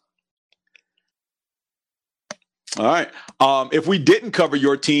 All right. If we didn't cover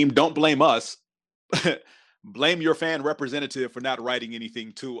your team, don't blame us. Blame your fan representative for not writing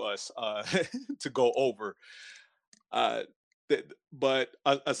anything to us to go over. But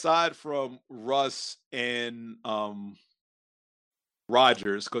aside from Russ and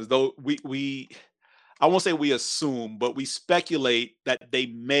Rodgers, because though I won't say we assume, but we speculate that they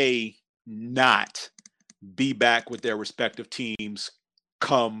may not be back with their respective teams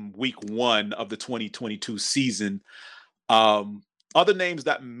come week 1 of the 2022 season. Other names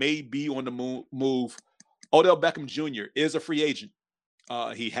that may be on the move, Odell Beckham Jr. is a free agent.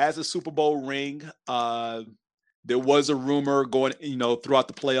 He has a Super Bowl ring. There was a rumor going, throughout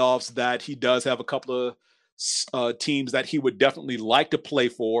the playoffs that he does have a couple of teams that he would definitely like to play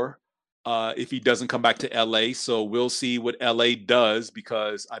for if he doesn't come back to LA. So we'll see what LA does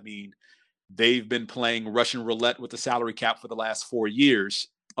because, they've been playing Russian roulette with the salary cap for the last 4 years,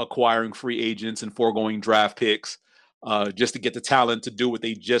 acquiring free agents and foregoing draft picks just to get the talent to do what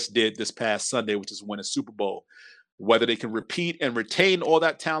they just did this past Sunday, which is win a Super Bowl. Whether they can repeat and retain all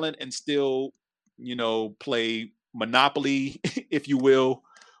that talent and still, play Monopoly, if you will,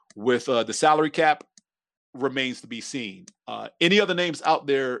 with the salary cap remains to be seen. Any other names out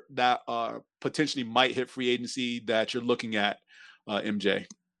there that potentially might hit free agency that you're looking at, MJ?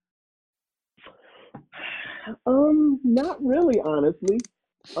 Not really, honestly.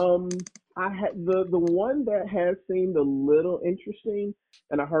 I had the one that has seemed a little interesting,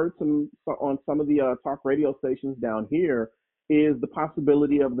 and I heard on some of the talk radio stations down here, is the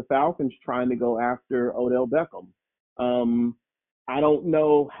possibility of the Falcons trying to go after Odell Beckham. I don't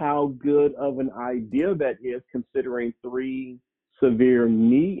know how good of an idea that is considering 3 severe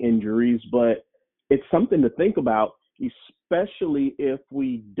knee injuries, but it's something to think about, especially if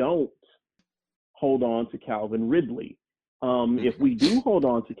we don't hold on to Calvin Ridley. If we do hold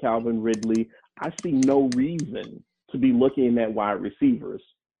on to Calvin Ridley, I see no reason to be looking at wide receivers.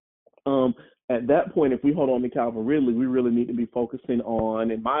 At that point, if we hold on to Calvin Ridley, we really need to be focusing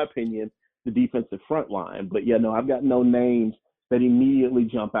on, in my opinion, the defensive front line. But yeah, no, I've got no names that immediately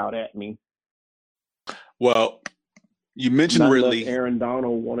jump out at me. Well, you mentioned Ridley. Aaron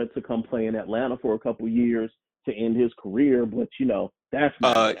Donald wanted to come play in Atlanta for a couple years to end his career, but that's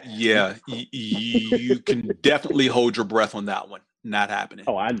not yeah, you can definitely hold your breath on that one. Not happening.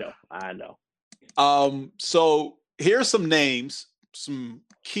 Oh, I know. So here's some names, some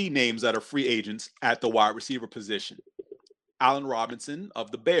key names that are free agents at the wide receiver position. Allen Robinson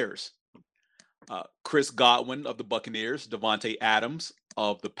of the Bears, Chris Godwin of the Buccaneers, Devontae Adams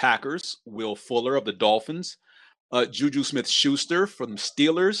of the Packers, Will Fuller of the Dolphins, Juju Smith-Schuster from the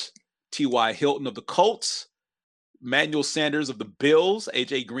Steelers, T.Y. Hilton of the Colts, Manuel Sanders of the Bills,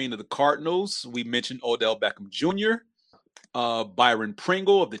 A.J. Green of the Cardinals. We mentioned Odell Beckham Jr., Byron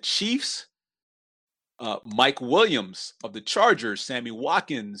Pringle of the Chiefs, Mike Williams of the Chargers, Sammy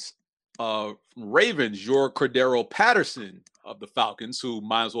Watkins Ravens, your Cordero Patterson of the Falcons, who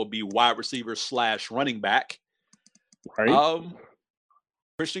might as well be wide receiver / running back. Right.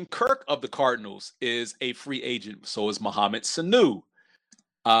 Christian Kirk of the Cardinals is a free agent. So is Mohamed Sanu.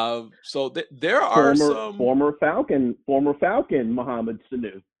 So there are former Falcon Mohamed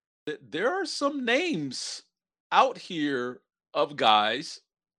Sanu. There are some names out here of guys.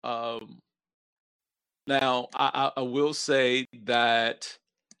 Now I will say that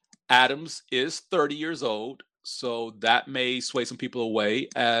Adams is 30 years old, so that may sway some people away,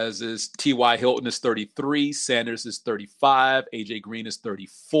 as is T.Y. Hilton is 33, Sanders is 35, A.J. Green is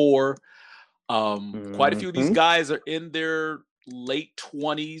 34. Quite a few of these guys are in their late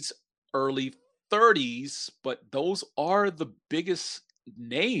 20s, early 30s, but those are the biggest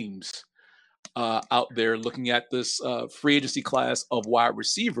names out there looking at this free agency class of wide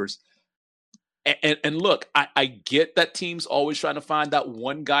receivers. And look, I get that teams always trying to find that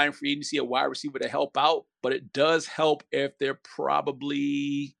one guy in free agency, a wide receiver to help out, but it does help if they're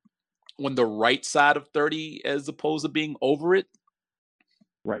probably on the right side of 30 as opposed to being over it.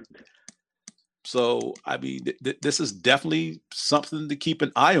 Right. So, I mean, this is definitely something to keep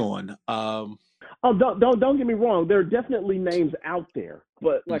an eye on. Don't get me wrong. There are definitely names out there,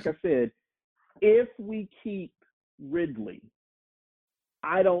 but like I said, if we keep Ridley,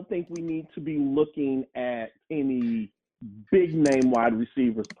 I don't think we need to be looking at any big name wide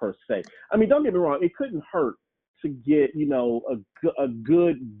receivers per se. I mean, don't get me wrong. It couldn't hurt to get, a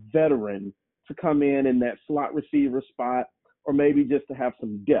good veteran to come in that slot receiver spot, or maybe just to have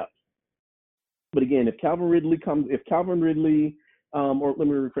some depth. But again, or let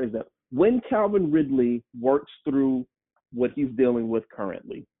me rephrase that. When Calvin Ridley works through what he's dealing with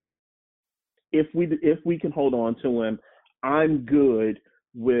currently, if we can hold on to him, I'm good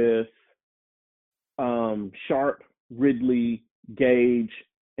with Sharp, Ridley, Gage,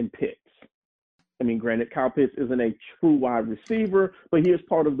 and Pitts. I mean, granted, Kyle Pitts isn't a true wide receiver, but he is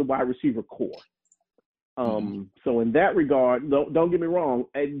part of the wide receiver core. So in that regard, don't get me wrong,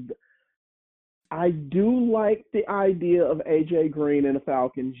 I do like the idea of AJ Green in a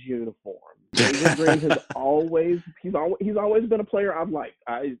Falcons uniform. AJ Green has always been a player I've liked.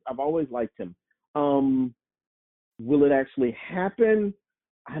 I've always liked him. Will it actually happen?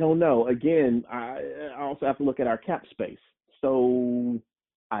 I don't know. Again, I also have to look at our cap space. So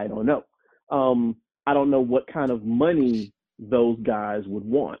I don't know. I don't know what kind of money those guys would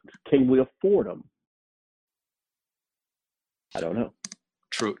want. Can we afford them? I don't know.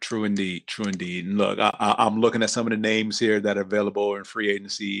 True indeed. And look, I'm looking at some of the names here that are available in free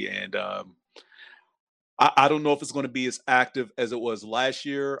agency, and I don't know if it's going to be as active as it was last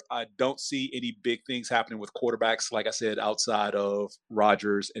year. I don't see any big things happening with quarterbacks, like I said, outside of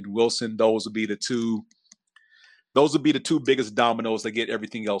Rodgers and Wilson. Those would be the two biggest dominoes that get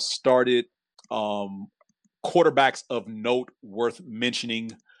everything else started. Quarterbacks of note worth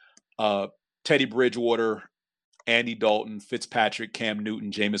mentioning: Teddy Bridgewater, Andy Dalton, Fitzpatrick, Cam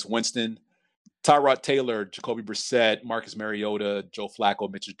Newton, Jameis Winston, Tyrod Taylor, Jacoby Brissett, Marcus Mariota, Joe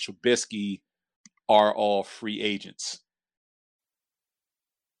Flacco, Mitchell Trubisky are all free agents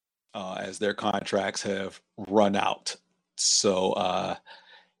as their contracts have run out. So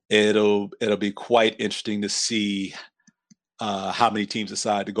it'll be quite interesting to see how many teams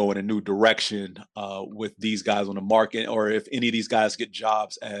decide to go in a new direction with these guys on the market, or if any of these guys get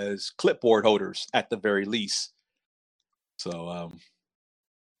jobs as clipboard holders at the very least. So,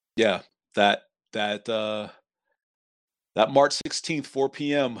 that March 16th, 4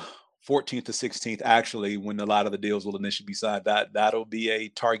 p.m., 14th to 16th, actually, when a lot of the deals will initially be signed, that'll be a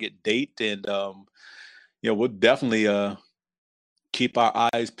target date. And, we'll definitely keep our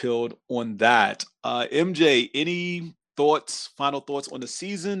eyes peeled on that. MJ, any final thoughts on the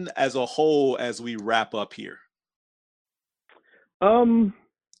season as a whole as we wrap up here?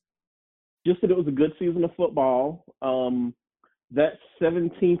 Just that it was a good season of football. That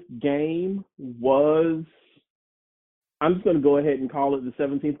 17th game was, I'm just going to go ahead and call it, the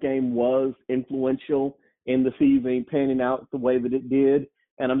 17th game was influential in the season panning out the way that it did.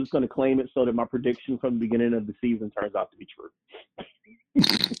 And I'm just going to claim it so that my prediction from the beginning of the season turns out to be true.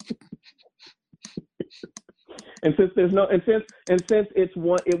 And since it's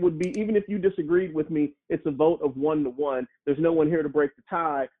one, it would be, even if you disagreed with me, it's a vote of 1-1. There's no one here to break the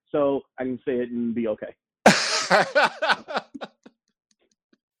tie, so I can say it and be okay.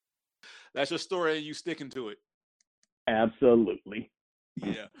 That's your story, and you sticking to it. Absolutely.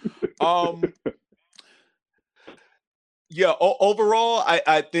 Yeah. Overall,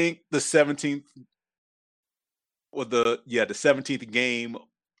 I think the 17th the 17th game,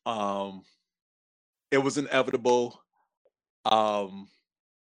 it was inevitable. I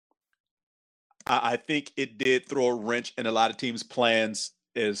think it did throw a wrench in a lot of teams' plans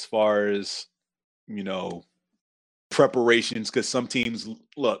as far as, preparations, because some teams,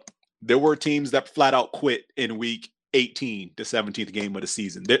 look, there were teams that flat out quit in week 18, the 17th game of the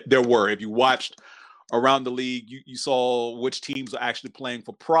season. There were. If you watched around the league, you saw which teams are actually playing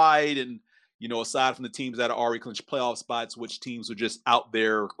for pride, and, aside from the teams that are already clinched playoff spots, which teams are just out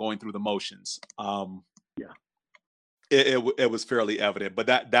there going through the motions. It was fairly evident, but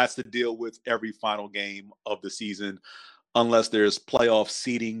that's the deal with every final game of the season, unless there's playoff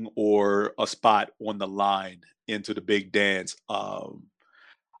seeding or a spot on the line into the big dance.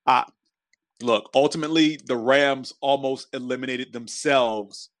 Look, ultimately, the Rams almost eliminated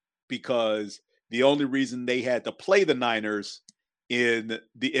themselves because the only reason they had to play the Niners in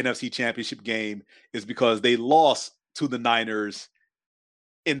the NFC Championship game is because they lost to the Niners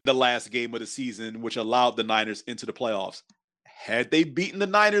in the last game of the season, which allowed the Niners into the playoffs. Had they beaten the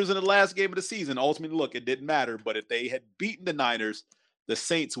Niners in the last game of the season, ultimately, look, it didn't matter. But if they had beaten the Niners, the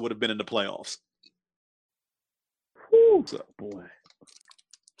Saints would have been in the playoffs. Whew, So, boy.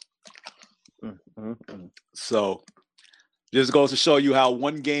 So just goes to show you how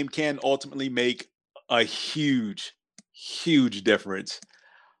one game can ultimately make a huge, huge difference.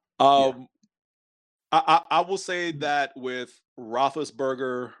 I will say that with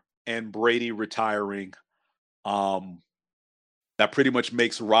Roethlisberger and Brady retiring, that pretty much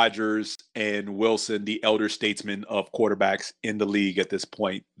makes Rodgers and Wilson the elder statesmen of quarterbacks in the league at this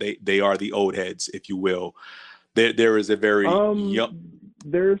point. They are the old heads, if you will. There is a very young.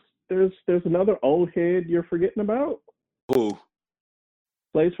 There's another old head you're forgetting about. Who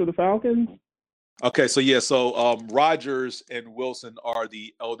plays for the Falcons? Okay, so Rodgers and Wilson are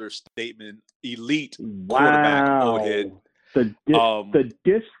the elder statesmen, elite quarterback old head. The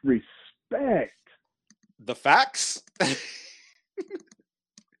disrespect. The facts.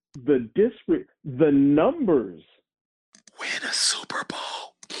 The numbers. Win a Super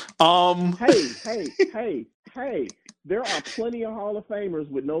Bowl. Hey. There are plenty of Hall of Famers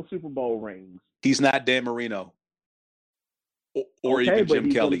with no Super Bowl rings. He's not Dan Marino. Or even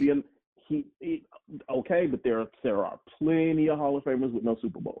Jim Kelly. But there are plenty of Hall of Famers with no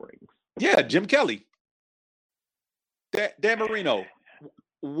Super Bowl rings. Yeah, Jim Kelly. Dan Marino.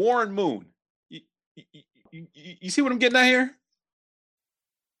 Warren Moon. You see what I'm getting at here?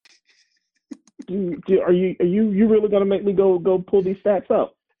 Are you really gonna make me go pull these stats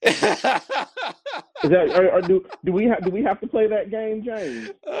up? Is that do we have to play that game,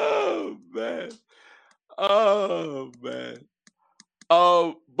 James? Oh man.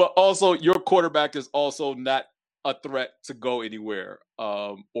 But also your quarterback is also not a threat to go anywhere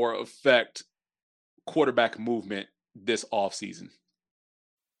or affect quarterback movement this offseason.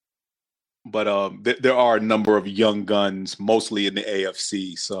 But there are a number of young guns, mostly in the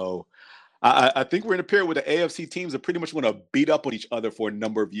AFC. So I think we're in a period where the AFC teams are pretty much going to beat up on each other for a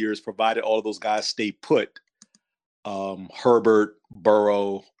number of years, provided all of those guys stay put. Herbert,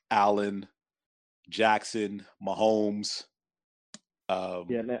 Burrow, Allen, Jackson, Mahomes. I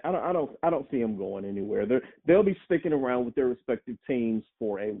don't see them going anywhere. They'll be sticking around with their respective teams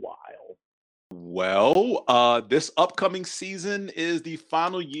for a while. Well, this upcoming season is the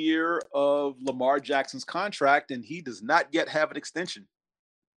final year of Lamar Jackson's contract, and he does not yet have an extension.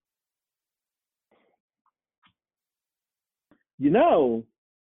 You know,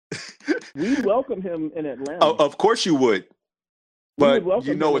 we welcome him in Atlanta. Of course you would, but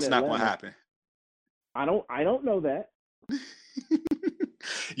you know it's not going to happen. I don't know that.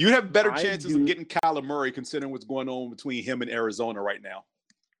 You have better chances of getting Kyler Murray considering what's going on between him and Arizona right now.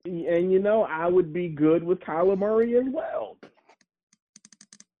 And, I would be good with Kyler Murray as well.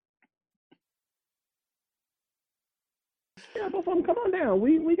 Yeah, but come on down.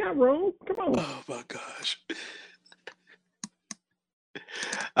 We got room. Come on. Oh, my gosh.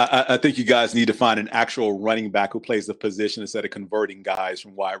 I think you guys need to find an actual running back who plays the position instead of converting guys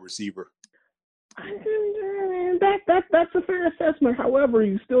from wide receiver. That's a fair assessment. However,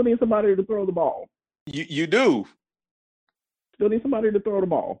 you still need somebody to throw the ball. You do. Still need somebody to throw the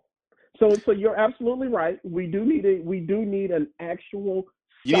ball. So you're absolutely right. We do need an actual.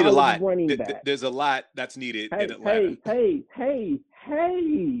 You need a lot. Running back. There's a lot that's needed in Atlanta. Hey!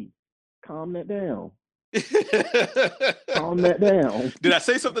 Calm that down. Calm that down. Did I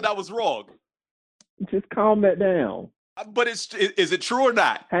say something that was wrong? Just calm that down. But is it true or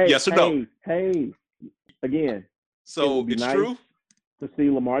not? Hey, yes or no? Hey. Again. So it's nice true to see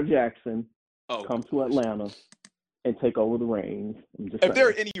Lamar Jackson come to Atlanta and take over the reins. If there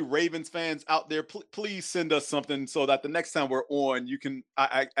are any Ravens fans out there, please send us something so that the next time we're on,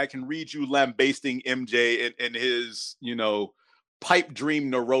 I can read you lambasting MJ and his, pipe dream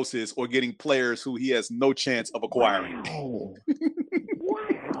neurosis or getting players who he has no chance of acquiring.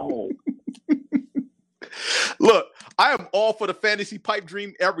 Wow. Look, I am all for the fantasy pipe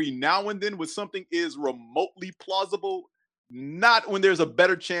dream every now and then when something is remotely plausible, not when there's a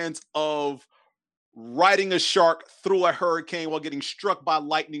better chance of riding a shark through a hurricane while getting struck by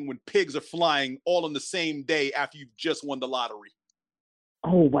lightning when pigs are flying all on the same day after you've just won the lottery.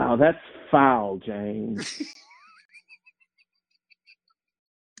 Oh, wow. That's foul, James.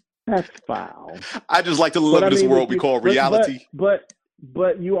 That's foul. I just like to live in this world we call reality.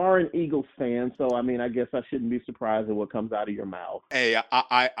 But you are an Eagles fan, so I guess I shouldn't be surprised at what comes out of your mouth. Hey,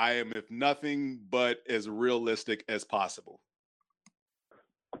 I am, if nothing but as realistic as possible.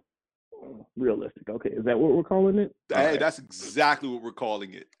 realistic. Okay, is that what we're calling it? Hey, that's exactly what we're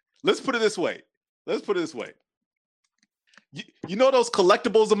calling it. Let's put it this way. You know those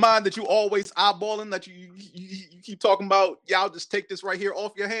collectibles of mine that you always eyeballing that you keep talking about? Yeah, I'll just take this right here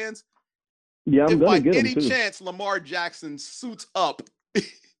off your hands. Yeah, I'm if gonna by get any them too. chance Lamar Jackson suits up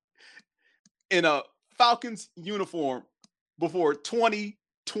in a Falcons uniform before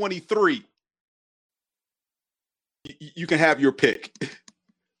 2023, you can have your pick.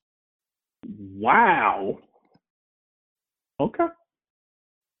 Wow. Okay.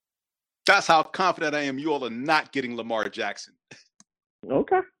 That's how confident I am you all are not getting Lamar Jackson.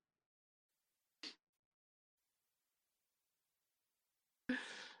 Okay.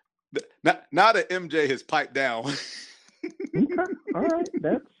 Now that MJ has piped down. Okay. All right.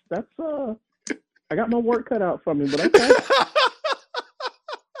 That's I got my work cut out for me, but okay.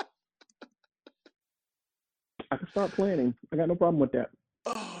 I can start planning. I got no problem with that.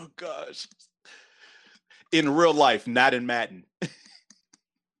 Oh gosh. In real life, not in Madden.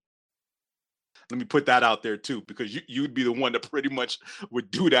 Let me put that out there too, because you'd be the one that pretty much would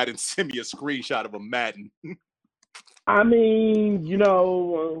do that and send me a screenshot of a Madden. I mean,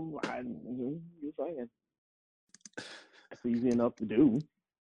 you're saying it's easy enough to do.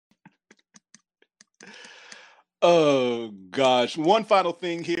 Oh gosh. One final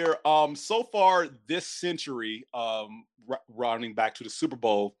thing here. So far this century, rounding back to the Super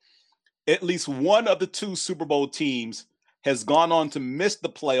Bowl, at least one of the two Super Bowl teams has gone on to miss the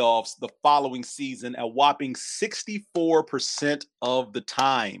playoffs the following season a whopping 64% of the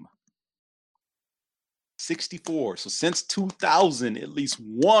time. 64. So since 2000, at least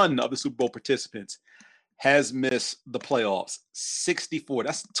one of the Super Bowl participants has missed the playoffs. 64.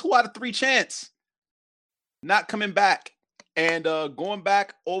 That's 2 out of 3 chance. Not coming back. And going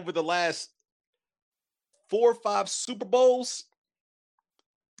back over the last 4 or 5 Super Bowls,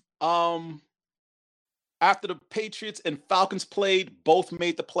 after the Patriots and Falcons played, both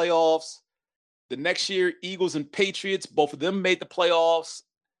made the playoffs. The next year, Eagles and Patriots, both of them made the playoffs.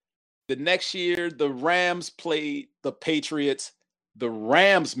 The next year, the Rams played the Patriots. The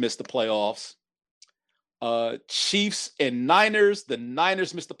Rams missed the playoffs. Chiefs and Niners, the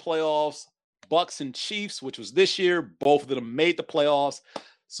Niners missed the playoffs. Bucks and Chiefs, which was this year, both of them made the playoffs.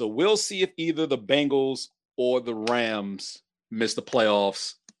 So we'll see if either the Bengals or the Rams miss the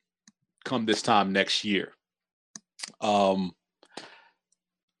playoffs come this time next year. Any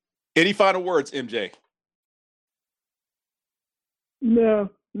final words, MJ?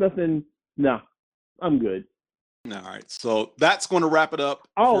 No, nothing. No, I'm good. All right, so that's going to wrap it up.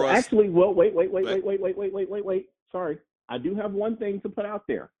 Oh, for us. actually, well, wait. Sorry, I do have one thing to put out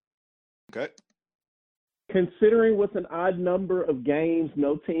there. Okay. Considering with an odd number of games,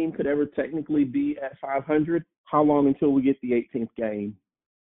 no team could ever technically be at 500. How long until we get the 18th game?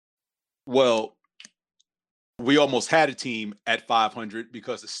 Well, we almost had a team at 500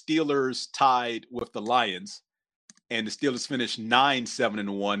 because the Steelers tied with the Lions, and the Steelers finished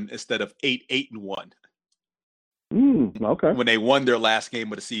 9-7-1 instead of 8-8-1. Okay. When they won their last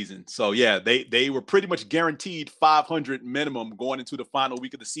game of the season. So yeah, they were pretty much guaranteed 500 minimum going into the final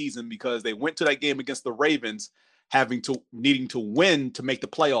week of the season because they went to that game against the Ravens needing to win to make the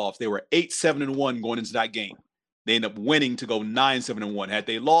playoffs. They were 8-7-1 going into that game. They ended up winning to go 9-7-1. Had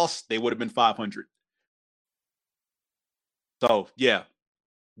they lost, they would have been 500. So yeah,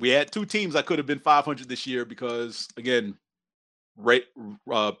 we had 2 teams that could have been 500 this year because again,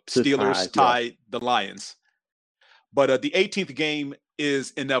 Steelers tied the Lions. But the 18th game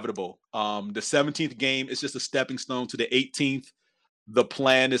is inevitable. The 17th game is just a stepping stone to the 18th. The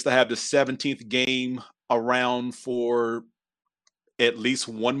plan is to have the 17th game around for at least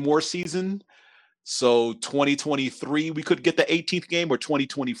one more season. So 2023, we could get the 18th game, or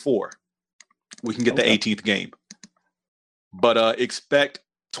 2024, we can get the 18th game. But expect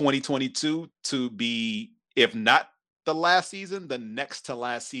 2022 to be, if not the last season, the next to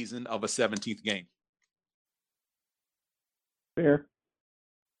last season of a 17th game. Fair.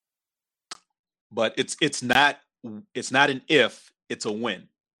 But it's not an if, it's a when.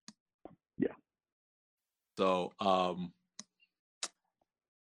 Yeah. So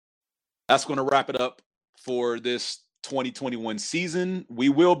that's going to wrap it up for this 2021 season. We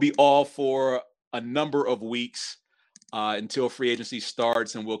will be off for a number of weeks until free agency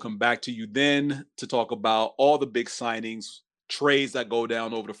starts, and we'll come back to you then to talk about all the big signings, trades that go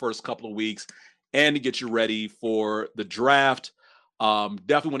down over the first couple of weeks, and to get you ready for the draft.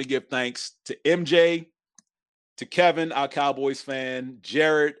 Definitely want to give thanks to MJ, to Kevin, our Cowboys fan,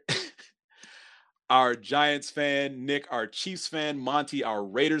 Jared, our Giants fan, Nick, our Chiefs fan, Monty, our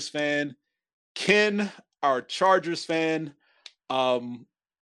Raiders fan, Ken, our Chargers fan.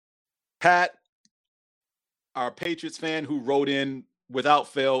 Pat, our Patriots fan who wrote in without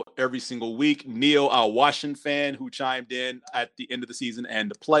fail every single week. Neil, our Washington fan who chimed in at the end of the season and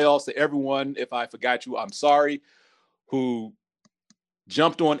the playoffs. To everyone, if I forgot you, I'm sorry, who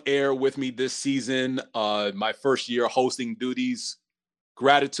jumped on air with me this season, my first year hosting duties.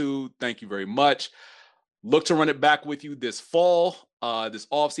 Gratitude. Thank you very much. Look to run it back with you this fall. This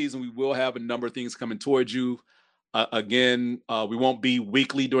offseason, we will have a number of things coming towards you. Again, we won't be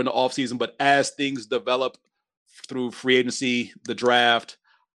weekly during the offseason, but as things develop through free agency, the draft,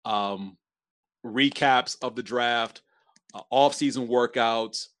 recaps of the draft, offseason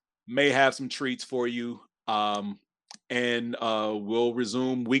workouts, may have some treats for you. And we'll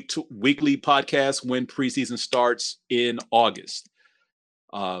resume weekly podcasts when preseason starts in August.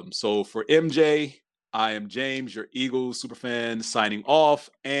 So for MJ, I am James, your Eagles superfan, signing off.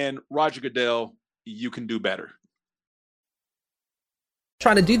 And Roger Goodell, you can do better.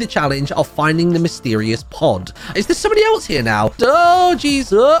 Trying to do the challenge of finding the mysterious pod. Is there somebody else here now? Oh,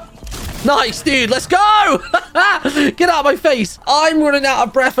 Jesus. Nice, dude. Let's go. Get out of my face. I'm running out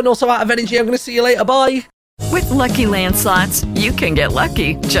of breath and also out of energy. I'm going to see you later. Bye. With Lucky Land Slots, you can get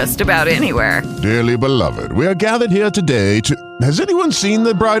lucky just about anywhere. Dearly beloved, we are gathered here today to... Has anyone seen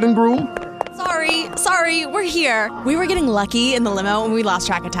the bride and groom? Sorry, we're here. We were getting lucky in the limo and we lost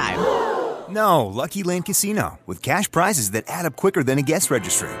track of time. No, Lucky Land Casino, with cash prizes that add up quicker than a guest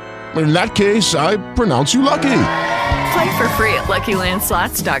registry. In that case, I pronounce you lucky. Play for free at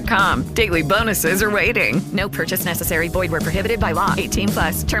LuckyLandSlots.com. Daily bonuses are waiting. No purchase necessary. Void where prohibited by law.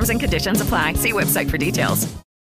 18+. Terms and conditions apply. See website for details.